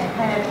sudden it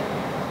kind of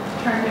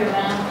turned it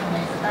around for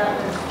me. So that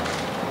was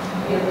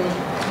really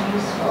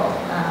useful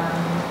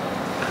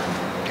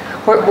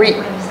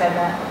when you said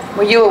that.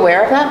 Were you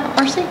aware of that,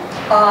 Marcy?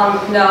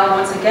 No,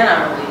 once again,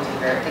 I'm relieved to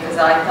hear it, because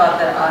I thought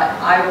that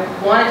I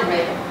wanted to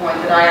make a point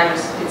that I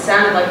understood. It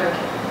sounded like her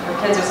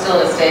kids are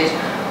still at a stage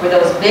where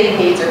those big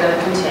needs are going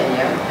to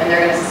continue, and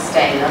they're going to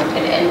sustain them,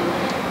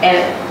 and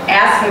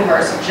asking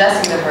her,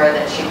 suggesting to her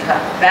that she cut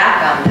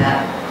back on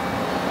that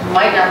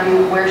might not be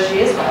where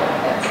she is with her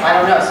kids. I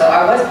don't know. So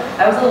I was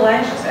a little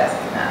anxious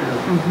asking that.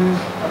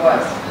 I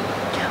was.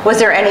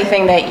 Was there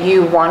anything that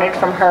you wanted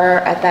from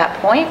her at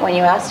that point when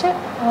you asked it?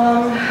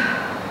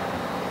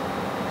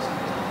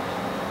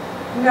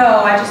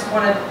 No, I just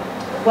wanted,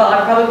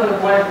 I probably would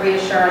have wanted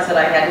reassurance that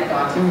I hadn't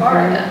gone too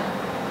far in it.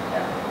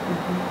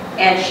 Yeah.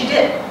 And she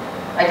did.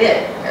 I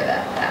did hear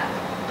that back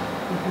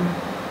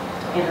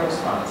in her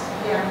response.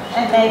 Yeah,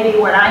 and maybe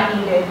what I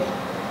needed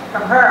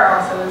from her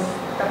also was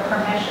the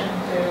permission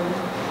to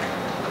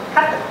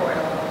cut the cord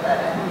a little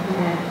bit, and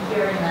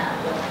hearing that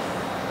was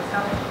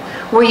helpful.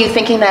 Were you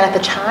thinking that at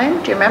the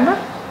time? Do you remember?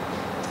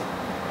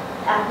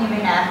 You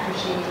mean after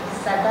she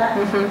said that?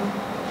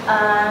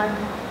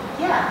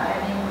 Yeah, I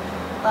mean,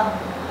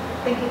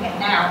 thinking it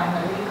now in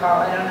the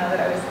recall, I don't know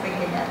that I was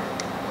thinking it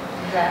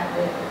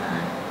exactly at the time.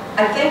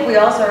 I think we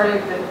also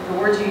already, the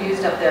words you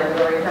used up there,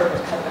 we already heard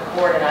was cut the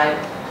cord, and I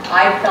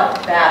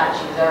felt bad that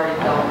she was already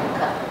going to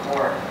cut the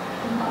cord,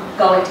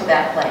 going to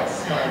that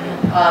place.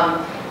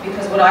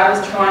 Because what I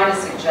was trying to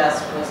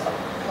suggest was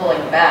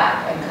pulling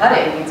back, and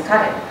cutting means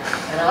cutting.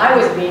 And I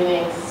was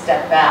meaning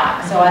step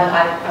back. So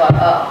I thought,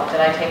 oh, did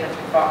I take it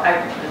too far? I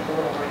was a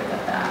little worried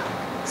about that.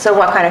 So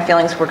what kind of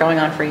feelings were going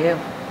on for you?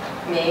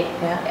 Me?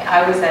 Yeah.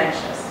 I was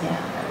anxious. Yeah.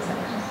 I was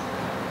anxious.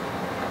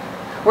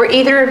 Were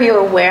either of you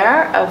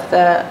aware of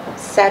the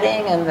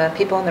setting and the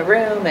people in the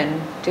room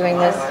and doing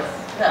this?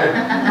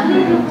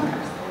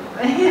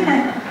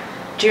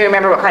 Do you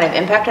remember what kind of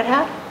impact it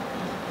had?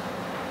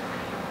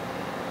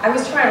 I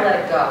was trying to let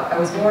it go. I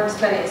was more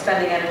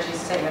spending energy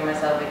saying to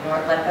myself, ignore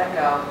it, let that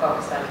go,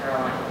 focus on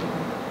Caroline.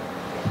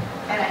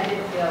 And I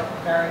did feel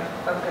very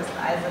focused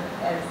as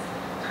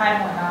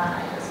time went on.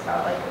 I just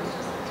felt like it was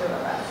just the two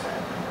of us.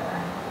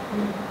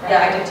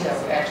 Yeah, I did too.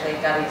 Actually,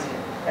 it got easier.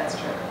 That's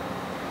true.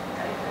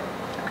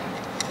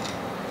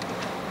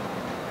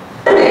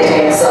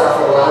 Maintain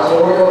yourself for a while. Do you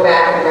want to go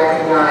back and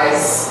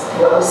recognize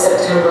what was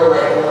September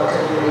like and what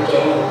could you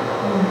regain?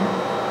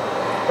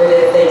 What are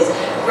the things?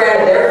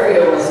 Granted, their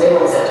freedom was new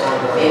in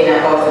September. Maybe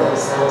not both of them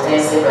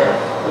simultaneously, but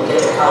when you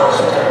get to college,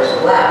 September's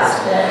the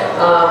last.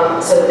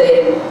 So they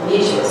didn't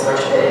need you as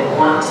much. They didn't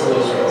want to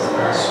need you as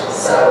much.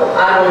 So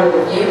I wonder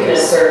if you can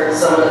assert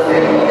some of the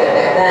freedom you got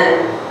back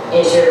then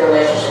into your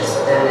relationships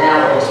with them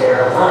now, into your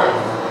own life.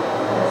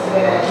 That's a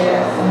good idea.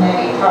 And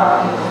maybe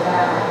talking to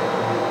them,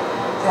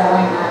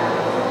 telling them,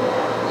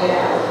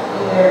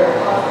 either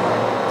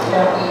you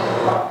don't need to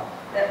talk.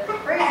 The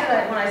phrase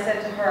that when I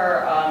said to her,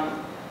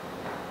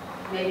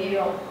 maybe you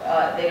don't,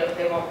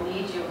 they won't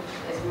need you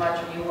as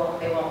much, or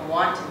they won't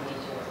want to need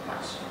you as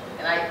much.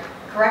 And I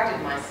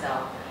corrected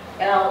myself.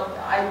 And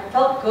I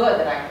felt good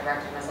that I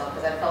corrected myself,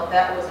 because I felt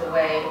that was a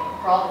way,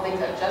 for all the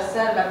things I just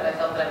said about that I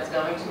felt that I was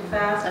going too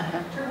fast,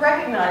 to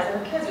recognize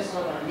that the kids are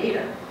still going to need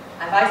her.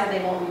 If I said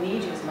they won't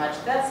need you as much,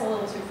 that's a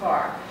little too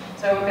far.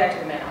 So I went back to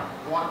the man, I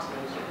want to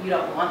need you. You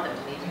don't want them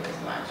to need you as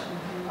much.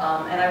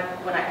 And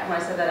when I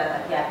said that, I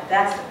thought, yeah,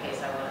 that's the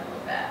pace I want to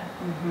move at.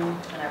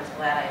 And I was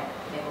glad I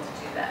was able to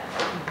do that.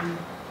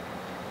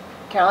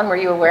 Carolyn, were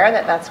you aware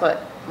that that's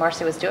what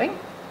Marcy was doing?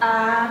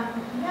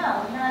 No,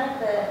 not at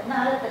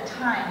the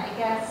time. I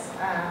guess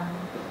I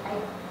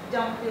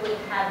don't really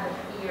have the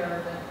fear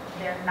that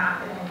they're not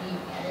going to need me.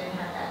 I didn't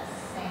have that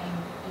same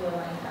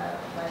feeling of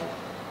like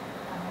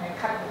I'm going to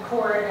cut the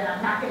cord and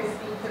I'm not going to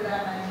speak to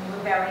them, and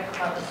we're very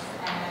close.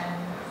 And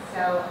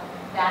so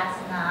that's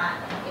not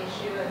an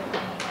issue. If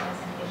anything is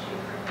an issue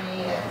for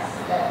me, it's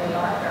that we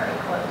are very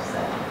close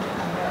and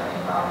I'm very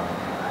involved in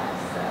their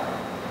lives. So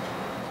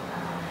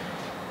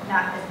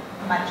not as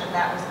much of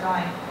that was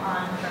going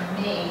on for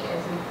me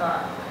as we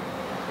thought.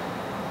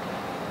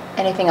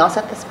 Anything else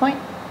at this point?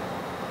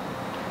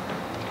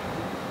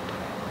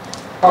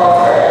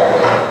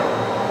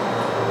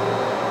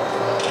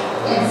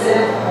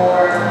 Incident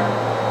or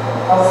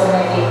also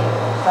maybe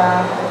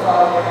some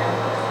football women,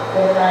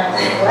 good friends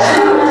as well.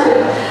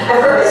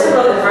 I've heard this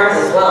from other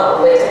friends as well.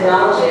 The way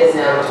technology is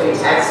now between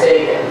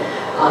texting and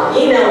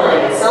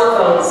emailing and cell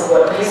phones,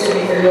 what used to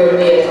be for you and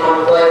me a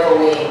time of life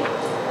when we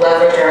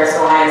left our parents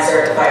behind,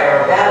 started to fight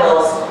our own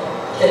battles,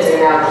 kids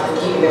are now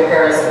keeping their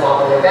parents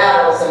involved in their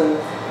battles, and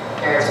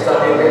parents who thought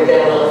they were going to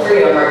get a little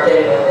freedom aren't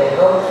getting what they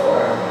hoped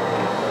for.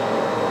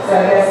 So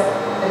I guess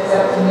it's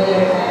up to me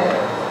to kind of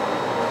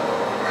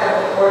cut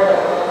the cord a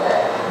little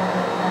bit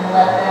and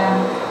let them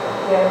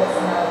deal with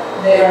some of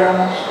their own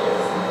issues.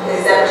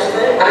 Is that what you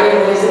think? I mean,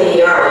 at least in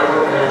the ER, they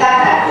weren't going to,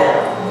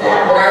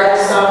 yeah. But are there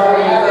some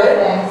where you other could?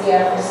 things,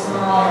 yeah, for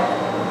smaller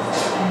things, I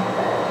think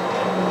that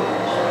can be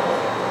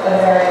a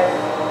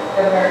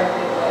very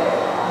big way.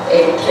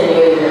 Can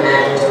you even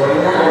imagine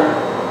doing that?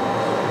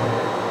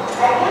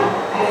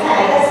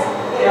 I guess,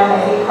 you know,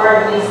 maybe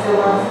part of me still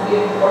wants to be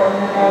important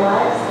in their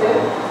lives too.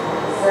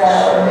 So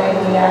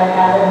maybe I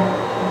haven't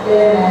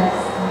been as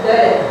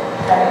good at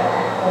cutting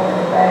that cord,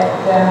 but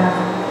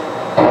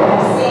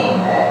I'm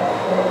seeing that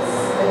it's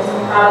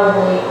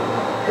probably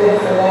good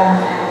for them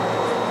and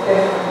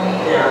good for me.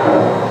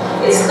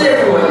 Yeah. It's clear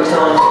from what you're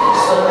telling me,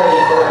 you're still pretty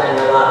important in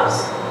their lives.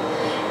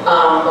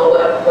 But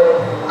what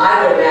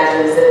I would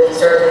imagine is that if you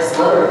start to have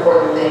some other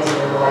important things in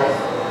your life,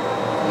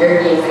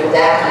 your need for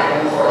that kind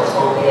of importance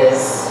won't be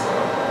as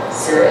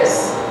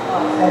serious.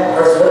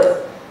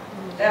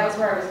 That was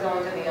where I was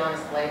going to the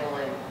honest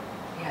labeling.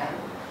 Yeah.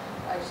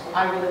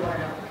 I really want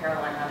to know from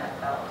Caroline how that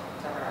felt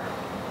to her.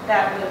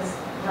 That was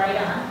right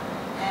on,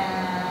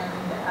 and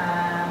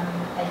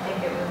I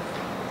think it was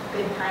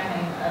good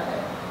timing of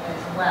it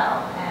as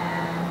well,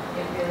 and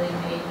it really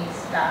made me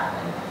stop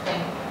and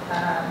think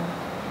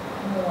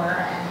more,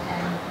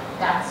 and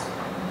that's,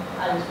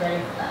 I was ready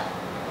for that.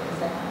 I was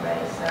definitely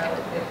ready, so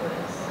it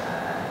was,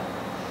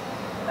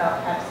 felt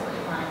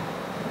absolutely fine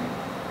to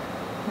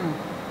me.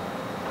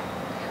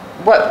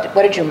 What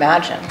did you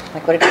imagine?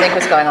 Like, what did you think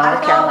was going on I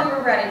with thought Caroline? we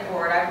were ready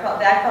for it. I felt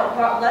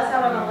less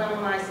out on a limb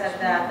when I said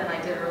that than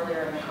I did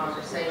earlier in the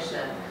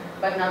conversation.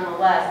 But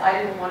nonetheless, I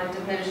didn't want to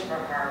diminish for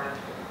her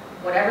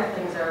whatever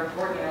things are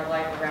important in her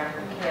life around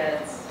her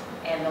kids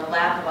and the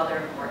lack of other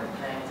important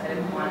things. I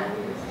didn't want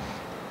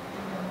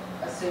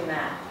to assume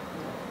that.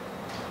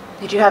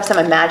 Did you have some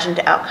imagined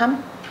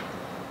outcome?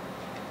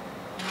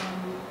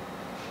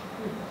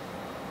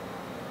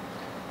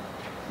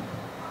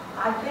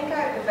 I think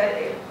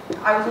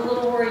I was a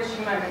little worried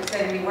she might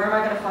say to me, where am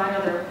I going to find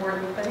other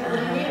important things? What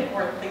do you mean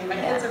important things? My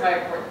kids are my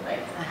important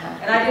things.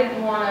 And I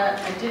didn't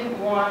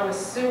want to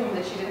assume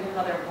that she didn't have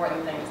other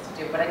important things to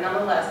do, but I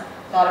nonetheless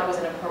thought it was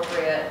an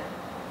appropriate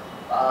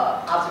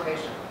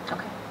observation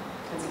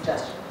and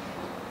suggestion.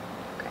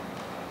 Okay.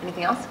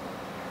 Anything else?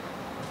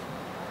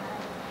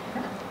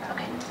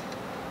 Okay.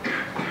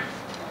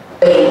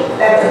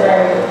 That's a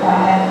very good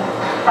point, and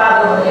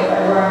probably if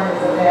I weren't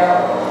as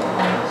available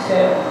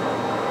too,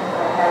 if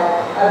I had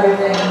other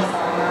things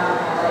going on,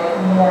 like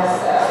more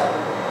so,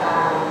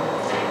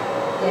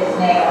 it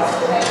may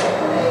also make it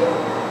when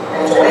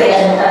they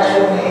get in touch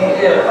with me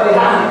quite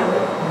honestly.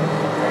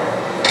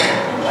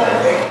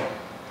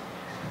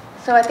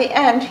 So at the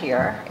end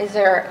here, is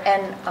there,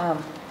 and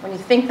when you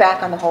think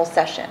back on the whole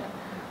session,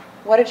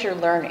 what did you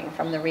learning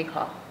from the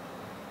recall?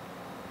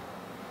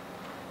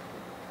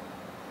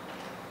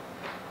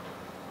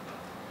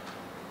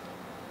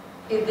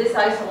 In this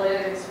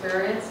isolated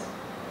experience,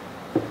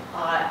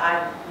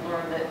 I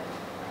learned that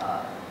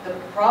the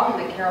problem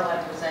that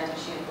Caroline presented,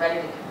 she was ready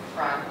to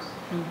confront,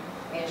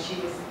 and she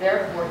was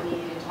therefore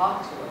easy to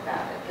talk to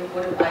about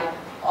it. I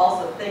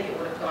also think it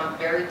would have gone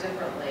very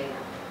differently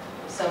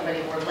if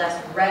somebody were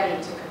less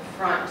ready to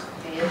confront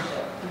the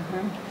issue.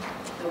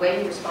 The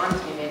way he responded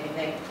to me made me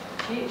think,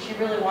 she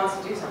really wants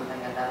to do something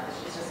about this.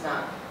 She's just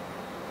not,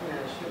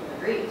 shooting the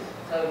breeze.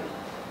 So,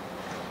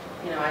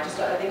 I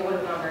think it would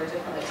have gone very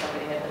differently if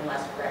somebody had been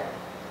less ready.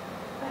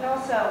 But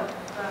also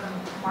from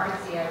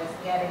Marcy, I was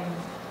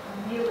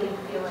really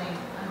feeling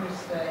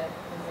understood,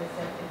 as I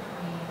said,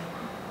 between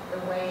the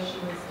way she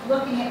was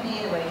looking at me,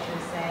 the way she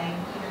was saying,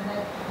 even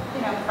that,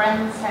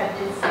 friends had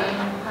the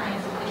same kinds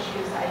of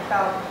issues. I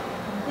felt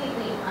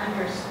completely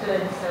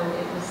understood, so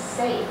it was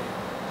safe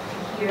to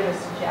hear the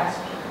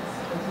suggestions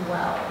as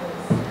well.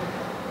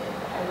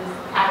 I was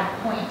at a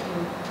point,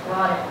 you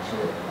brought it to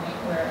the point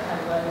where I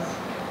was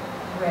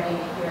ready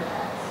to hear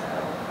that. So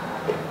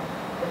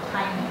the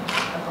timing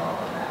of all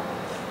of that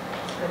was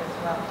good as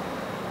well.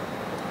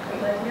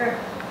 Glad to hear it.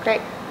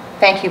 Great.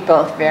 Thank you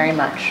both very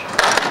much.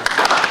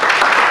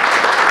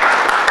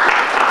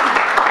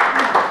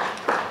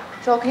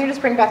 Joel, can you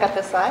just bring back up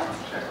the slides?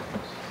 Sure.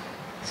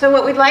 So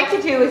what we'd like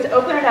to do is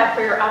open it up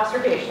for your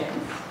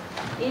observations,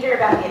 either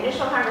about the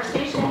initial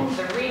conversations,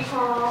 the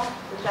recall,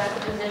 the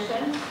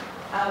juxtaposition,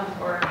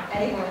 or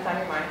anything that's on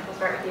your mind. We'll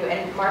start with you.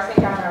 And Marcy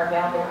and Cameron are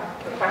available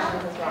for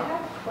questions as well. I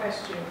have a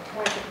question,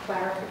 point of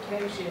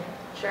clarification.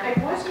 Sure. I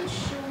wasn't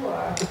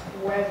sure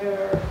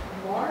whether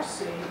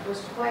Marcy was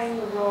playing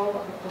the role of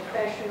a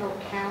professional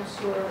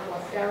counselor or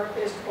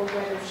therapist, or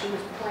whether she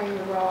was playing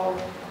the role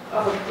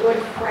of a good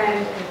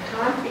friend and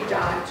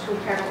confidant who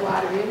had a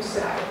lot of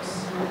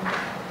insights.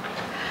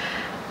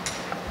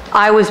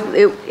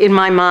 In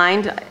my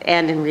mind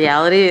and in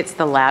reality, it's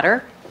the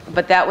latter.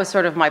 But that was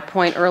sort of my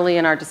point early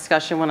in our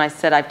discussion when I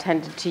said I've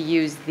tended to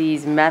use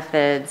these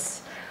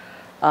methods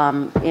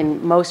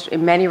in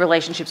many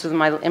relationships in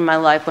my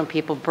life when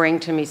people bring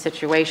to me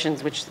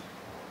situations which,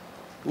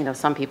 you know,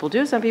 some people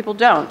do, some people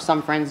don't.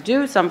 Some friends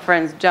do, some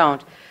friends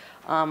don't.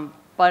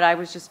 But I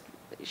was just,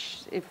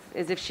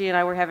 as if she and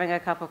I were having a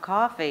cup of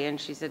coffee, and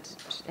she said,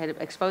 she had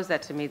exposed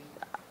that to me.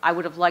 I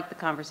would have liked the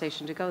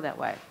conversation to go that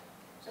way.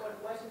 So it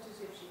wasn't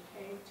as if she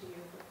came to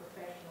you for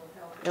professional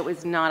help? It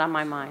was not on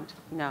my mind,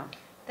 no.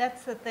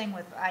 That's the thing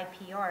with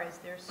IPR, is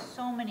there's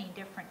so many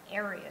different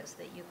areas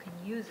that you can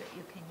use it.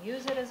 You can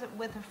use it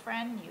with a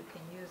friend, you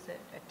can use it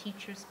a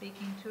teacher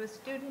speaking to a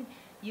student,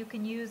 you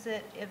can use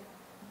it if,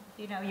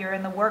 you know, you're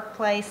in the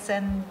workplace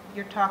and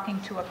you're talking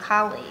to a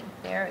colleague.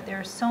 There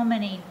are so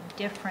many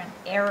different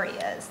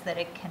areas that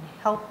it can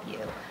help you,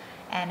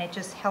 and it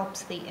just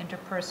helps the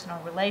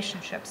interpersonal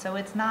relationship. So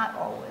it's not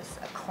always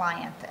a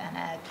client and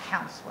a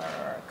counselor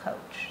or a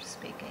coach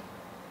speaking.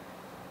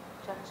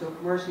 So,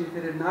 Marcy, if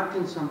it had not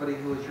been somebody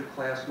who was your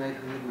classmate,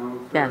 who you'd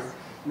known for Yes.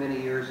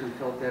 many years and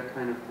felt that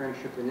kind of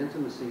friendship and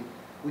intimacy,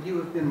 would you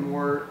have been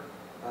more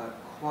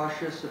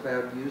cautious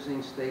about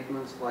using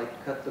statements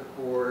like cut the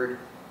cord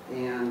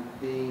and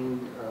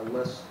being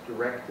less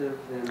directive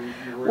than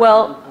you were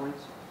at certain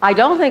points? I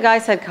don't think I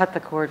said cut the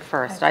cord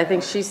first. I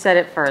think she said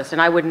it first,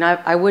 and I would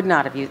not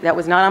have used, that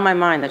was not on my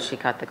mind that she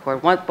cut the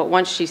cord. But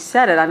once she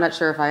said it, I'm not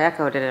sure if I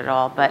echoed it at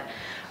all, but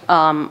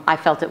I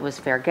felt it was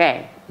fair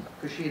game.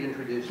 Because she had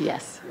introduced you.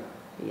 Yes.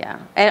 Yeah.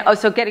 And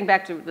so getting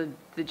back to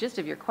the gist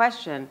of your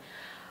question,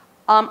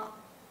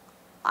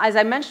 as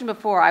I mentioned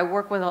before, I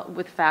work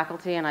with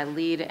faculty and I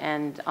lead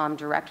and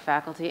direct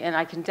faculty, and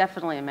I can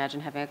definitely imagine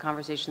having a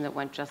conversation that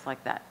went just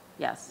like that.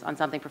 Yes, on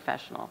something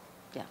professional.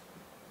 Yeah.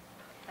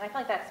 And I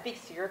feel like that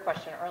speaks to your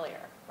question earlier,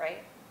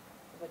 right?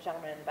 The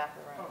gentleman in the back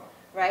of the room,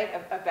 right?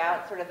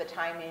 About sort of the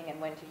timing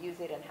and when to use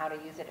it and how to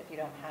use it if you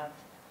don't have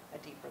a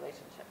deep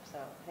relationship. So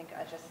I think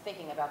just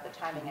thinking about the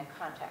timing and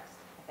context,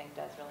 I think,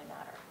 does really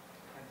matter.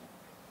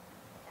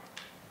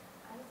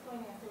 I was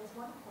going to ask, there was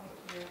one point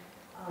here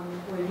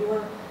where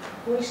your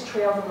voice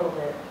trailed a little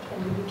bit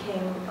and you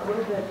became a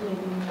little bit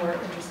maybe more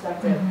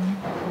introspective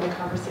in the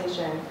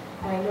conversation.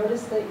 And I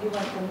noticed that you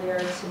went from there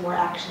to more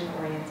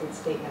action-oriented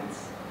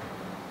statements.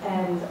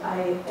 And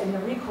in the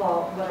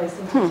recall, what I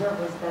seemed to observe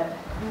was that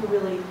you were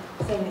really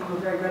saying that you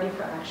were very ready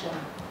for action.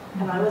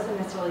 And I wasn't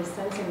necessarily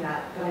sensing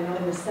that, but I know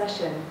in the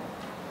session,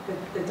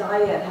 the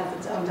dyad has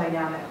its own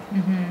dynamic.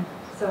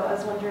 So I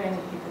was wondering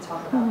if you could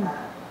talk about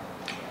that.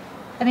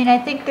 I mean, I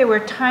think there were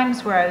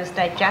times where I was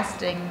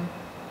digesting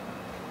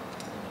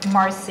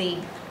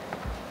Marcy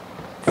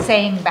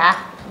saying back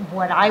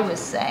what I was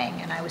saying,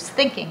 and I was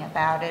thinking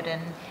about it,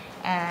 and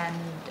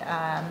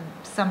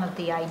some of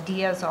the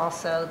ideas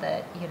also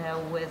that, you know,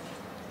 with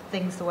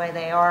things the way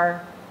they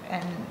are,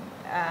 and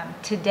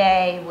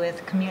today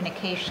with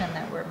communication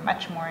that we're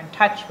much more in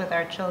touch with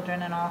our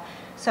children and all.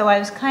 So I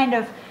was kind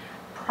of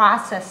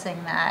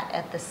processing that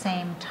at the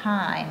same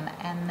time,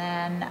 and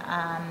then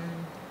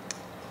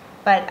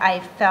but I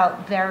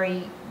felt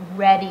very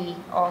ready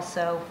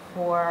also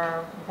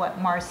for what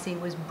Marcy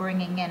was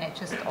bringing in. It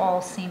just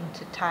all seemed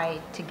to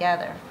tie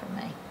together for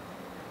me.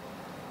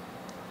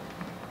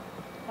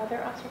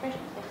 Other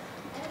observations?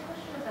 I have a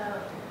question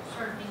about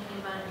sort of thinking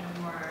about it in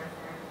a more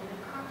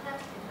therapeutic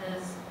context,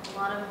 because a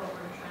lot of what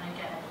we're trying to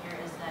get at here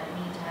is that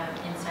we need to have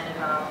insight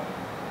about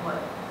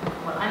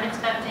what I'm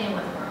expecting,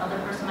 what the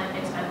other person might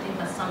be expecting,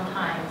 but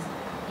sometimes,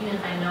 even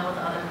if I know what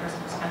the other person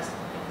is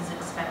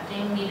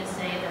expecting me to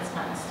say, that's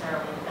not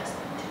necessarily the best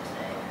thing to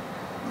say.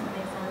 Does that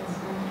make sense?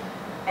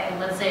 And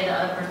let's say the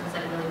other person's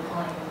like really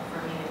pulling for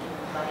me to give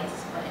advice,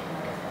 but in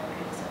like a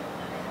therapeutic setting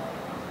that I don't.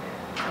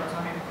 So I was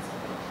wondering if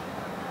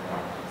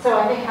it's So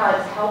I think how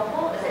it's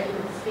helpful is that you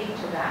would speak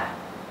to that.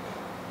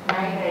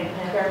 Right? In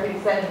a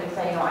therapeutic setting, you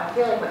say, you know, I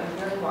feel like what you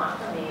really want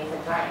from me is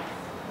advice.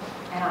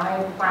 And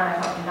I find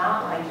myself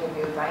not wanting to give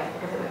you advice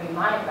because it would be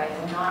my advice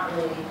and not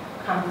really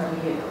come from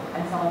you.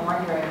 And so I'm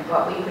wondering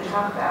what we could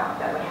talk about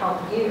that would help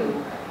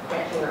you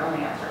get to your own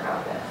answer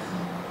about this.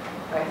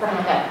 Right? Something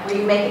like that, where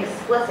you make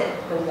explicit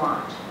the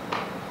want.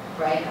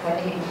 Right? Because I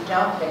think if you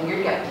don't, then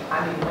you're getting,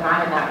 I mean, when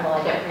I'm in that role,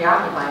 I get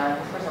preoccupied,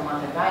 like, this person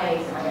wants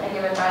advice, am I going to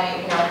give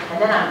advice, you know, and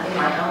then I'm in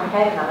my own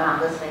head and I'm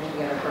not listening to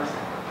the other person.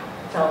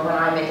 So when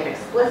I make it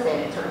explicit,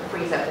 it sort of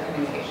frees up the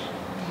communication.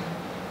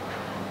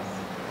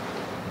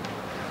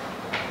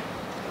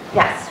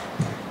 Yes?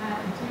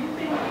 Do you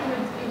think you would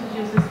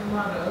introduce this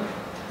model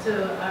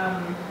to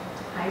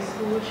high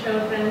school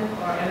children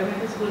or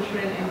elementary school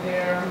children in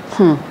their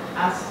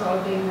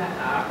solving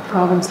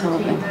problem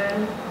solving?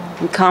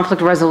 And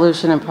conflict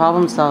resolution and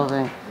problem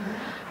solving.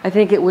 I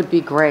think it would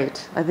be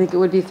great. I think it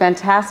would be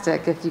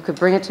fantastic if you could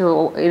bring it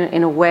to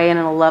in a way and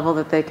in a level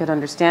that they could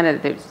understand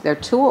it. They're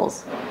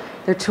tools.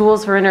 They're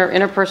tools for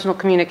interpersonal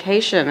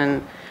communication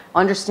and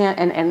understand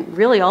and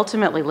really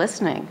ultimately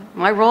listening.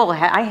 My role,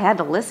 I had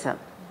to listen.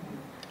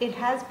 It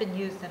has been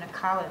used in a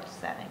college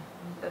setting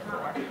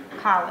before,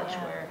 college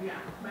Yeah,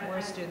 but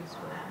where students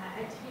were.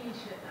 I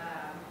teach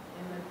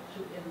in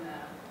the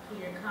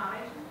junior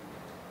college,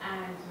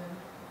 and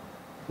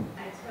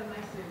I tell my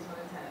students all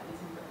the time that we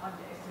shouldn't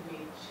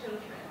underestimate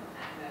children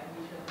and that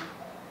we should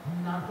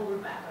not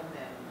hold back on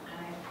them.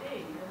 And I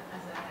think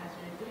as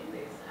we're doing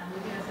this, I'm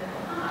looking and saying,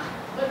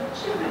 but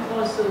children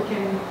also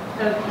can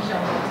help each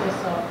other to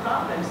solve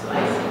problems. So I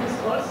see this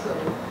also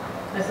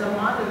as a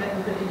model that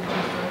we could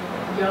introduce to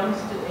young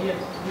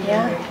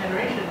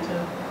generation to.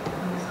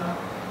 So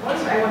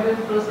also, I wanted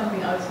to throw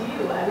something out to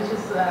you. I was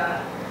just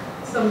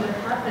something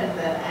happened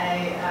that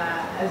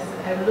as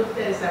I looked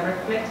at as I'm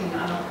reflecting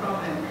on a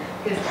problem.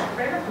 Because a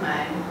friend of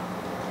mine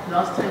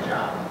lost her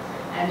job,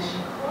 and she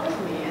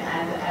called me,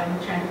 and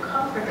I'm trying to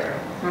comfort her.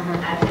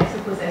 And I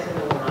suppose I said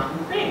the wrong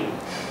thing.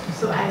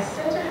 So I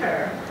said to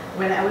her,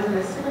 when I was in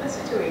a similar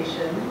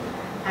situation,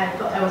 I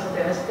thought I was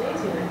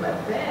devastated, but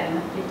then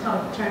it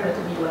turned out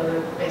to be one of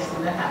the best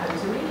things that happened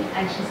to me.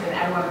 And she said,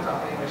 I don't want to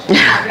talk anymore.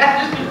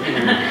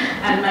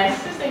 And my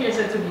sister here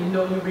said to me,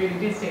 no, you really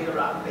did say the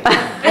wrong thing.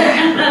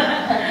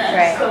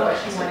 Right. So what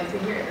she wanted to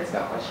hear, that's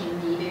not what she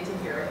needed to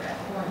hear at that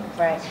point.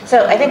 Right.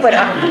 So I think what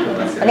I'm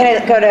going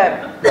to go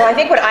to, well, I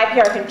think what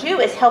IPR can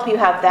do is help you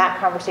have that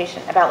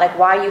conversation about like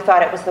why you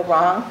thought it was the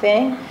wrong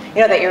thing,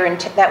 you know,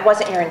 that that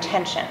wasn't your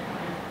intention.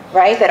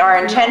 Right? That our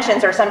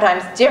intentions are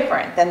sometimes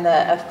different than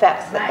the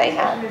effects that they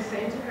have. I was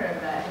saying to her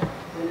that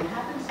when it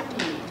happens to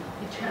me,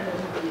 it turned out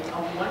to be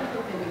a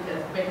wonderful thing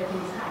because better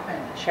things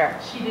happen. Sure.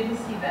 She didn't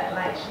see that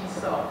light. She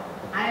saw,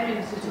 I'm in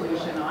a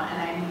situation now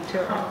and I need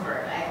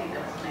comfort. I think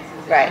that was my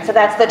situation. Right. So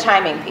that's the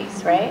timing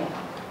piece, right?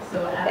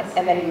 So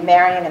and then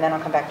Marion, and then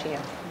I'll come back to you.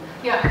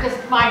 Yeah, because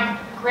my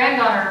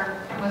granddaughter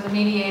was a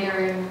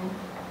mediator in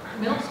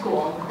middle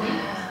school in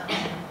Queens.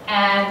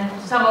 And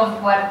some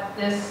of what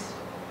this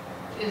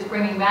is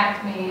bringing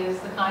back to me is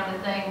the kind of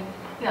thing,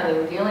 you know, they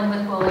were dealing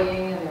with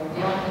bullying and they were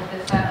dealing with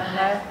this, that, and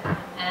that.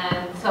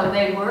 And so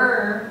they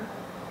were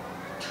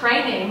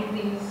training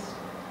these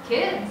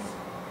kids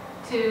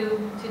to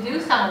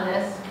do some of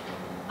this,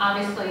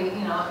 obviously,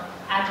 you know,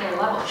 at their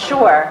level. So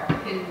sure.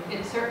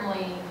 It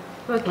certainly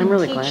can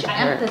really teach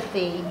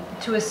empathy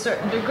to a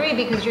certain degree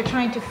because you're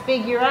trying to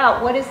figure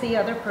out what is the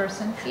other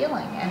person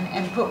feeling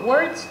and put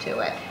words to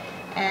it.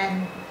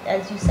 And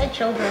as you said,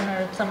 children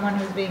or someone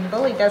who's being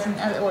bullied doesn't,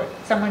 or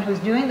someone who's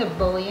doing the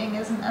bullying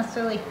isn't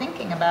necessarily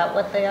thinking about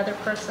what the other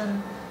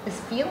person is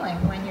feeling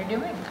when you're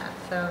doing that.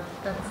 So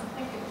that's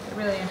a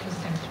really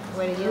interesting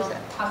way to use it.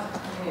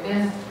 It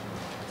is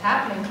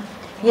happening.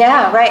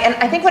 Yeah, right. And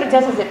I think what it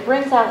does is it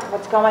brings out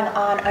what's going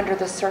on under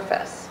the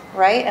surface,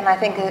 right? And I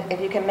think if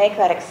you can make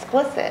that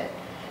explicit,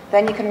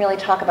 then you can really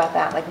talk about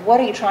that. Like, what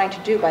are you trying to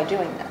do by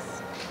doing this?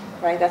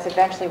 Right? That's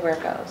eventually where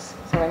it goes.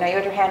 So I know you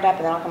had your hand up,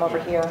 and then I'll come over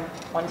here.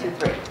 1, 2,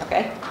 3.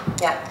 Okay?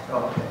 Yeah.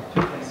 Okay.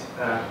 2 things.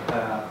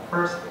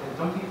 First,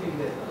 don't you think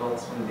that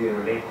adults, when they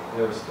relate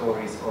their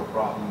stories or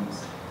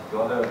problems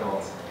to other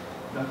adults,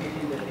 don't you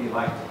think that they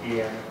like to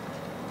hear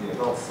the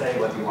adults say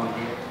what you want to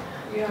hear?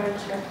 Yeah,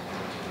 sure.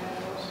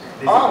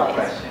 This is a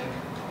question.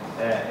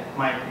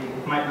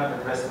 It might not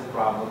address the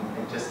problem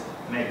and just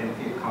make them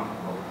feel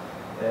comfortable.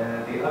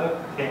 The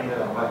other thing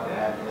that I'd like to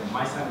add,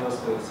 my son goes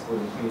to school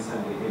in Queens in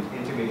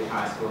intermediate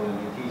high school, and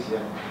we teach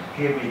them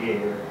peer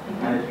mediator,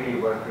 and it really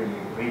worked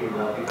really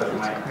well because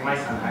my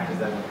son actually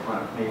does it in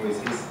front of me with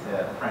his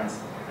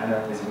friends, and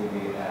I was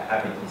really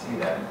happy to see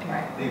that.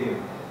 They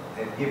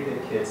give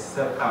their kids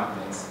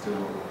self-confidence to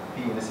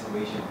be in a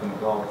situation with an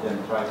adult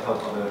and try to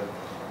help other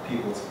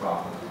people's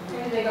problems.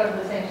 Maybe they go to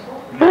the same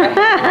school.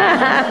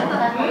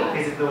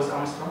 Is it those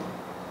Armstrong?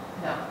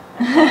 No.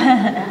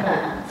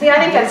 See, I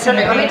think that's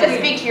perfect. Let me just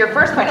speak to your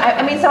first point.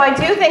 I mean, so I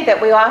do think that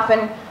we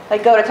often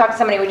like go to talk to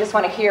somebody, we just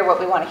want to hear what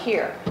we want to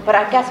hear. But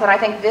I guess what I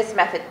think this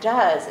method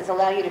does is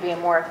allow you to be a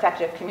more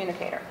effective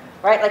communicator,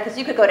 right? Like, because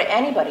you could go to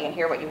anybody and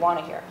hear what you want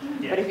to hear.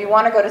 Yeah. But if you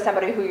want to go to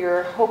somebody who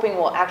you're hoping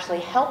will actually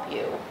help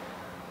you,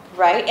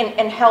 right,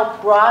 and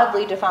help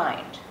broadly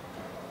defined,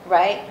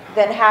 right,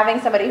 then having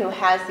somebody who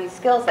has these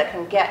skills that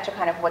can get to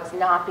kind of what's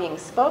not being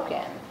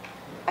spoken,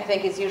 I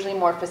think is usually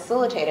more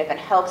facilitative and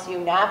helps you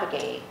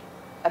navigate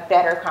a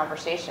better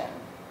conversation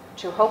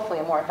to hopefully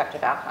a more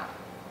effective outcome.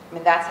 I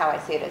mean, that's how I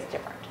see it as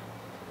different.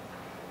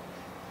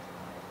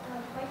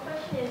 My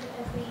question is,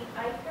 as the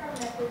IPR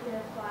method been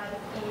applied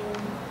in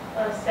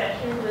a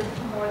session with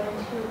more than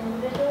 2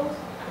 individuals,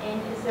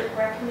 and is it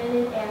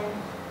recommended, and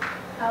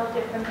how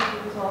different are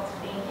the results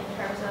being in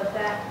terms of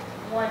that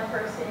one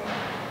person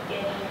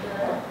getting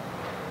the,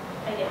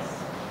 I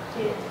guess,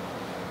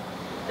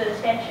 the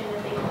attention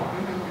that they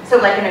want? So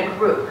like in a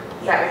group,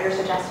 is that what you're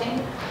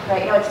suggesting?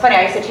 Right, you know, it's funny,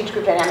 I used to teach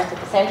group dynamics at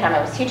the same time I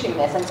was teaching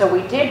this, and so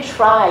we did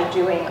try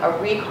doing a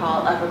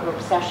recall of a group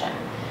session.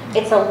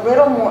 It's a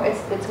little more,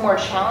 it's more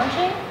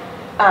challenging.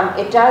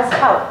 It does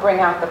help bring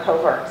out the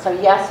covert. So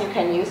yes, you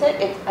can use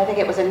it. I think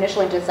it was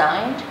initially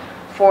designed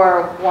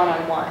for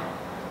one-on-one.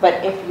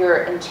 But if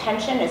your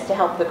intention is to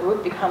help the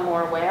group become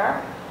more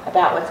aware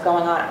about what's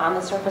going on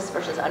the surface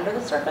versus under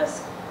the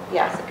surface,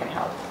 yes, it can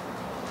help.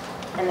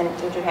 And then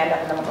put your hand up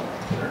and then we'll go.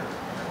 Sure.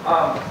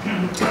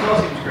 It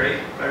all seems great,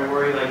 but I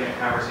worry like in a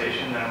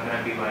conversation that I'm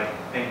going to be like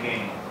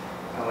thinking,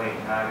 oh wait,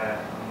 now I got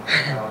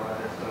to know about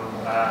this. So,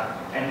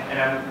 and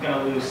I'm going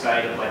to lose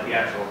sight of like the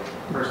actual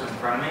person in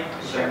front of me.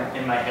 So Sure. I'm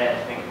in my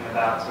head thinking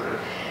about sort of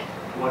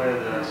what are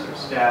the sort of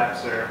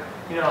steps or,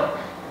 you know,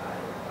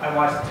 I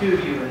watched the two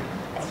of you and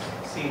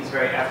it seems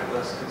very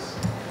effortless because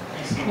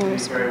you seem to be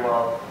very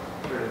well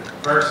sort of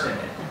versed in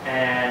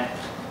it.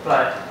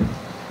 But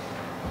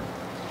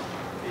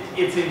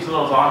it seems a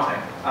little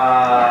daunting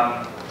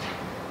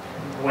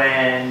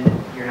when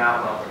you're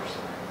not well versed.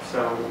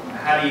 So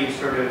how do you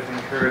sort of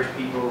encourage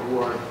people who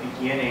are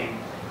beginning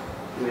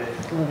with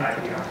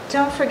IPR?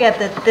 Don't forget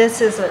that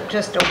this is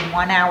just a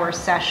 1-hour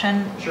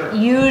session. Sure.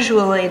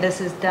 Usually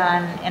this is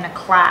done in a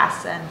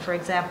class, and for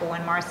example,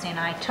 when Marcy and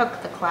I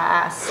took the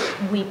class,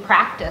 we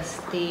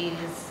practiced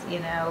these, you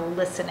know,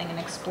 listening and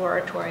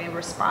exploratory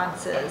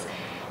responses,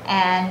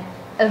 and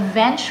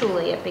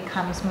eventually it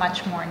becomes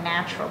much more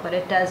natural, but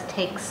it does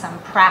take some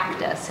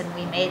practice, and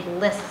we made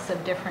lists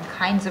of different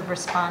kinds of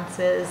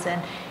responses,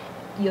 and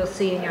you'll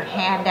see in your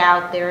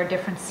handout there are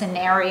different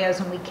scenarios,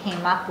 and we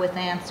came up with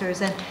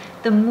answers. And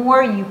the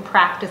more you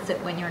practice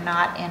it when you're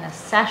not in a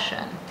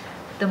session,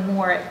 the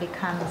more it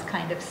becomes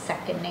kind of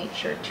second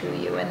nature to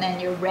you, and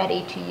then you're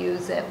ready to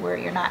use it where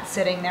you're not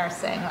sitting there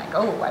saying like,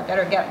 oh, I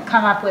better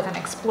come up with an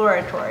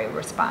exploratory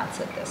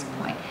response at this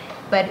point.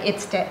 But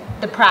it's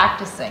the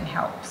practicing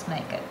helps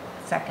make it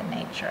second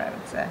nature, I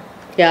would say.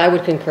 Yeah, I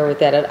would concur with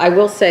that. I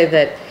will say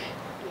that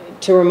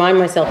to remind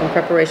myself in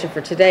preparation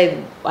for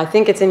today, I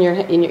think it's in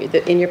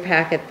your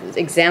packet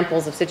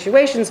examples of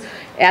situations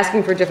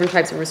asking for different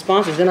types of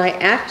responses, and I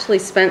actually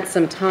spent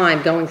some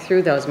time going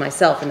through those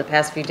myself in the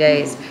past few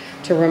days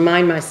to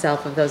remind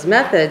myself of those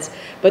methods.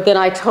 But then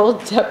I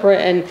told Debra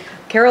and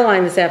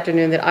Caroline this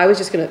afternoon that I was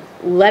just going to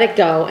let it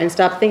go and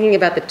stop thinking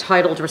about the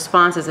titled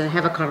responses and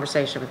have a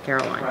conversation with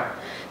Caroline. Right.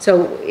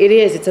 So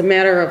it's a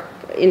matter of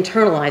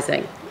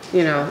internalizing,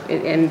 you know,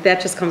 and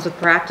that just comes with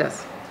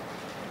practice.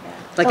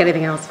 Like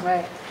anything else.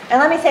 Right. And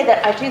let me say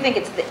that I do think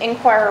it's the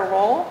inquirer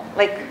role.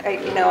 Like,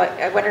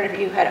 I wondered if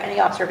you had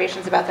any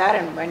observations about that,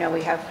 and I know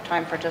we have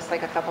time for just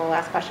like a couple of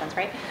last questions,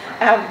 right?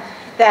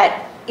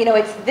 That,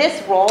 it's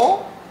this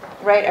role,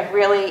 right, of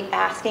really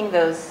asking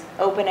those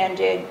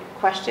open-ended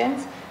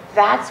questions.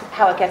 That's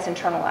how it gets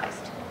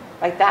internalized.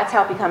 Like, that's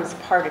how it becomes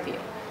part of you.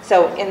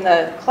 So in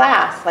the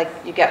class,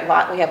 like, we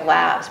have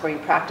labs where you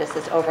practice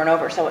this over and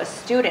over. So a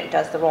student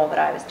does the role that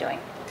I was doing,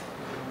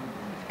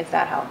 if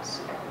that helps.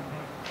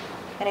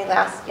 Any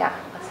last, yeah?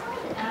 I'd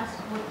like to ask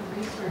what the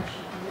research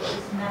with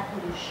this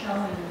method is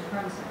showing in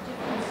terms of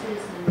differences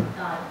in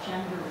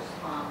gender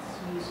response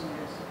using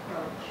this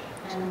approach,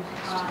 and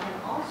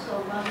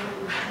also whether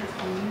it has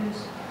been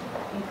used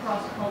in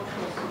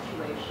cross-cultural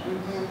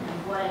situations, and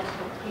what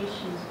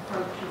expectations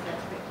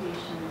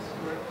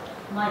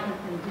might have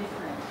been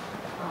different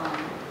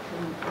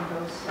in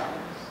those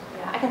settings.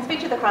 Yeah, I can speak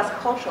to the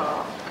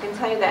cross-cultural. I can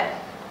tell you that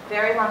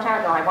very long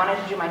time ago, I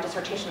wanted to do my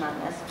dissertation on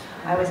this.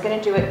 I was going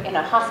to do it in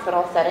a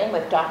hospital setting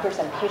with doctors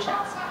and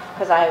patients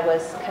because I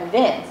was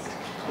convinced,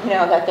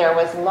 that there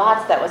was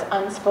lots that was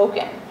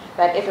unspoken,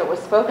 that if it was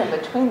spoken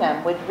between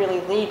them would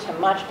really lead to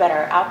much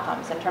better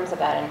outcomes in terms of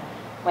that, and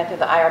went through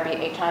the IRB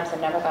 8 times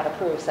and never got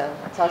approved, so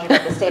it tells you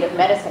about the state of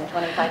medicine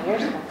 25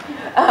 years ago.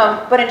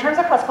 But in terms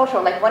of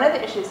cross-cultural, like one of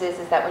the issues is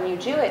that when you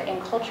do it in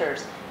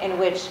cultures in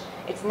which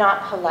it's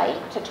not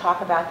polite to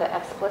talk about the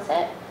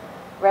explicit,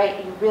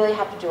 right, you really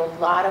have to do a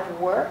lot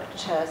of work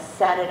to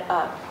set it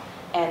up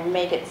and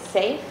make it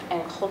safe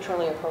and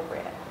culturally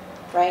appropriate,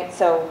 right?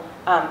 So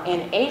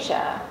in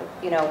Asia,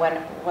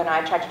 when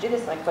I tried to do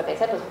this, like what they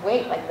said was,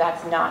 wait, like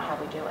that's not how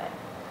we do it,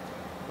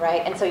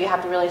 right? And so you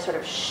have to really sort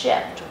of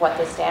shift what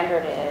the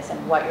standard is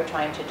and what you're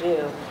trying to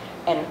do.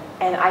 And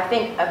I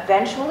think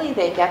eventually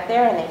they get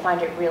there and they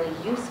find it really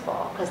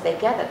useful because they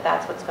get that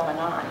that's what's going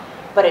on.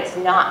 But it's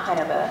not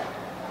kind of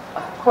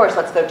of course,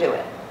 let's go do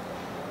it,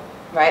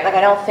 right? Like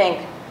I don't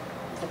think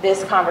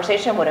this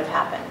conversation would have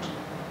happened,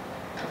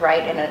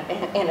 right,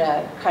 in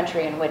a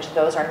country in which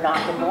those are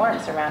not the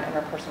norms around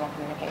interpersonal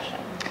communication.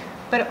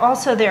 But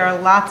also there are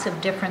lots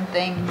of different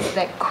things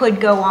that could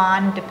go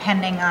on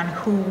depending on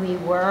who we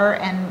were,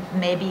 and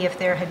maybe if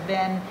there had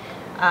been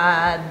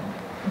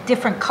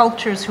different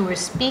cultures who were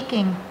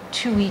speaking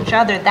to each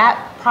other,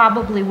 that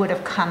probably would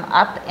have come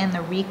up in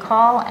the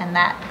recall, and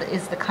that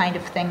is the kind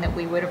of thing that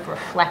we would have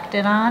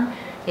reflected on.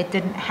 It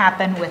didn't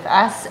happen with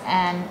us,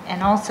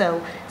 and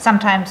also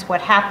sometimes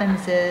what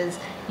happens is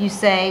you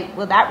say,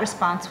 well, that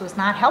response was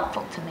not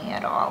helpful to me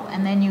at all,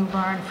 and then you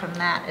learn from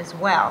that as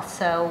well.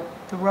 So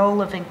the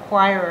role of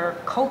inquirer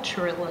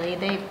culturally,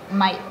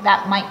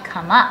 that might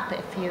come up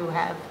if you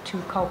have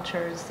two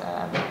cultures,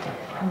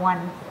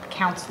 one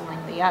counseling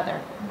the other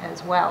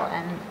as well,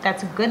 and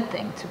that's a good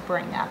thing to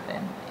bring up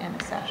in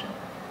a session.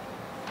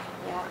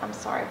 Yeah, I'm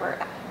sorry,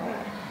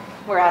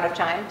 we're out of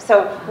time.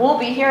 So we'll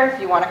be here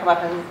if you want to come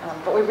up,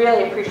 but we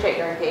really appreciate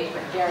your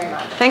engagement very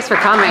much. Thanks for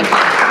coming.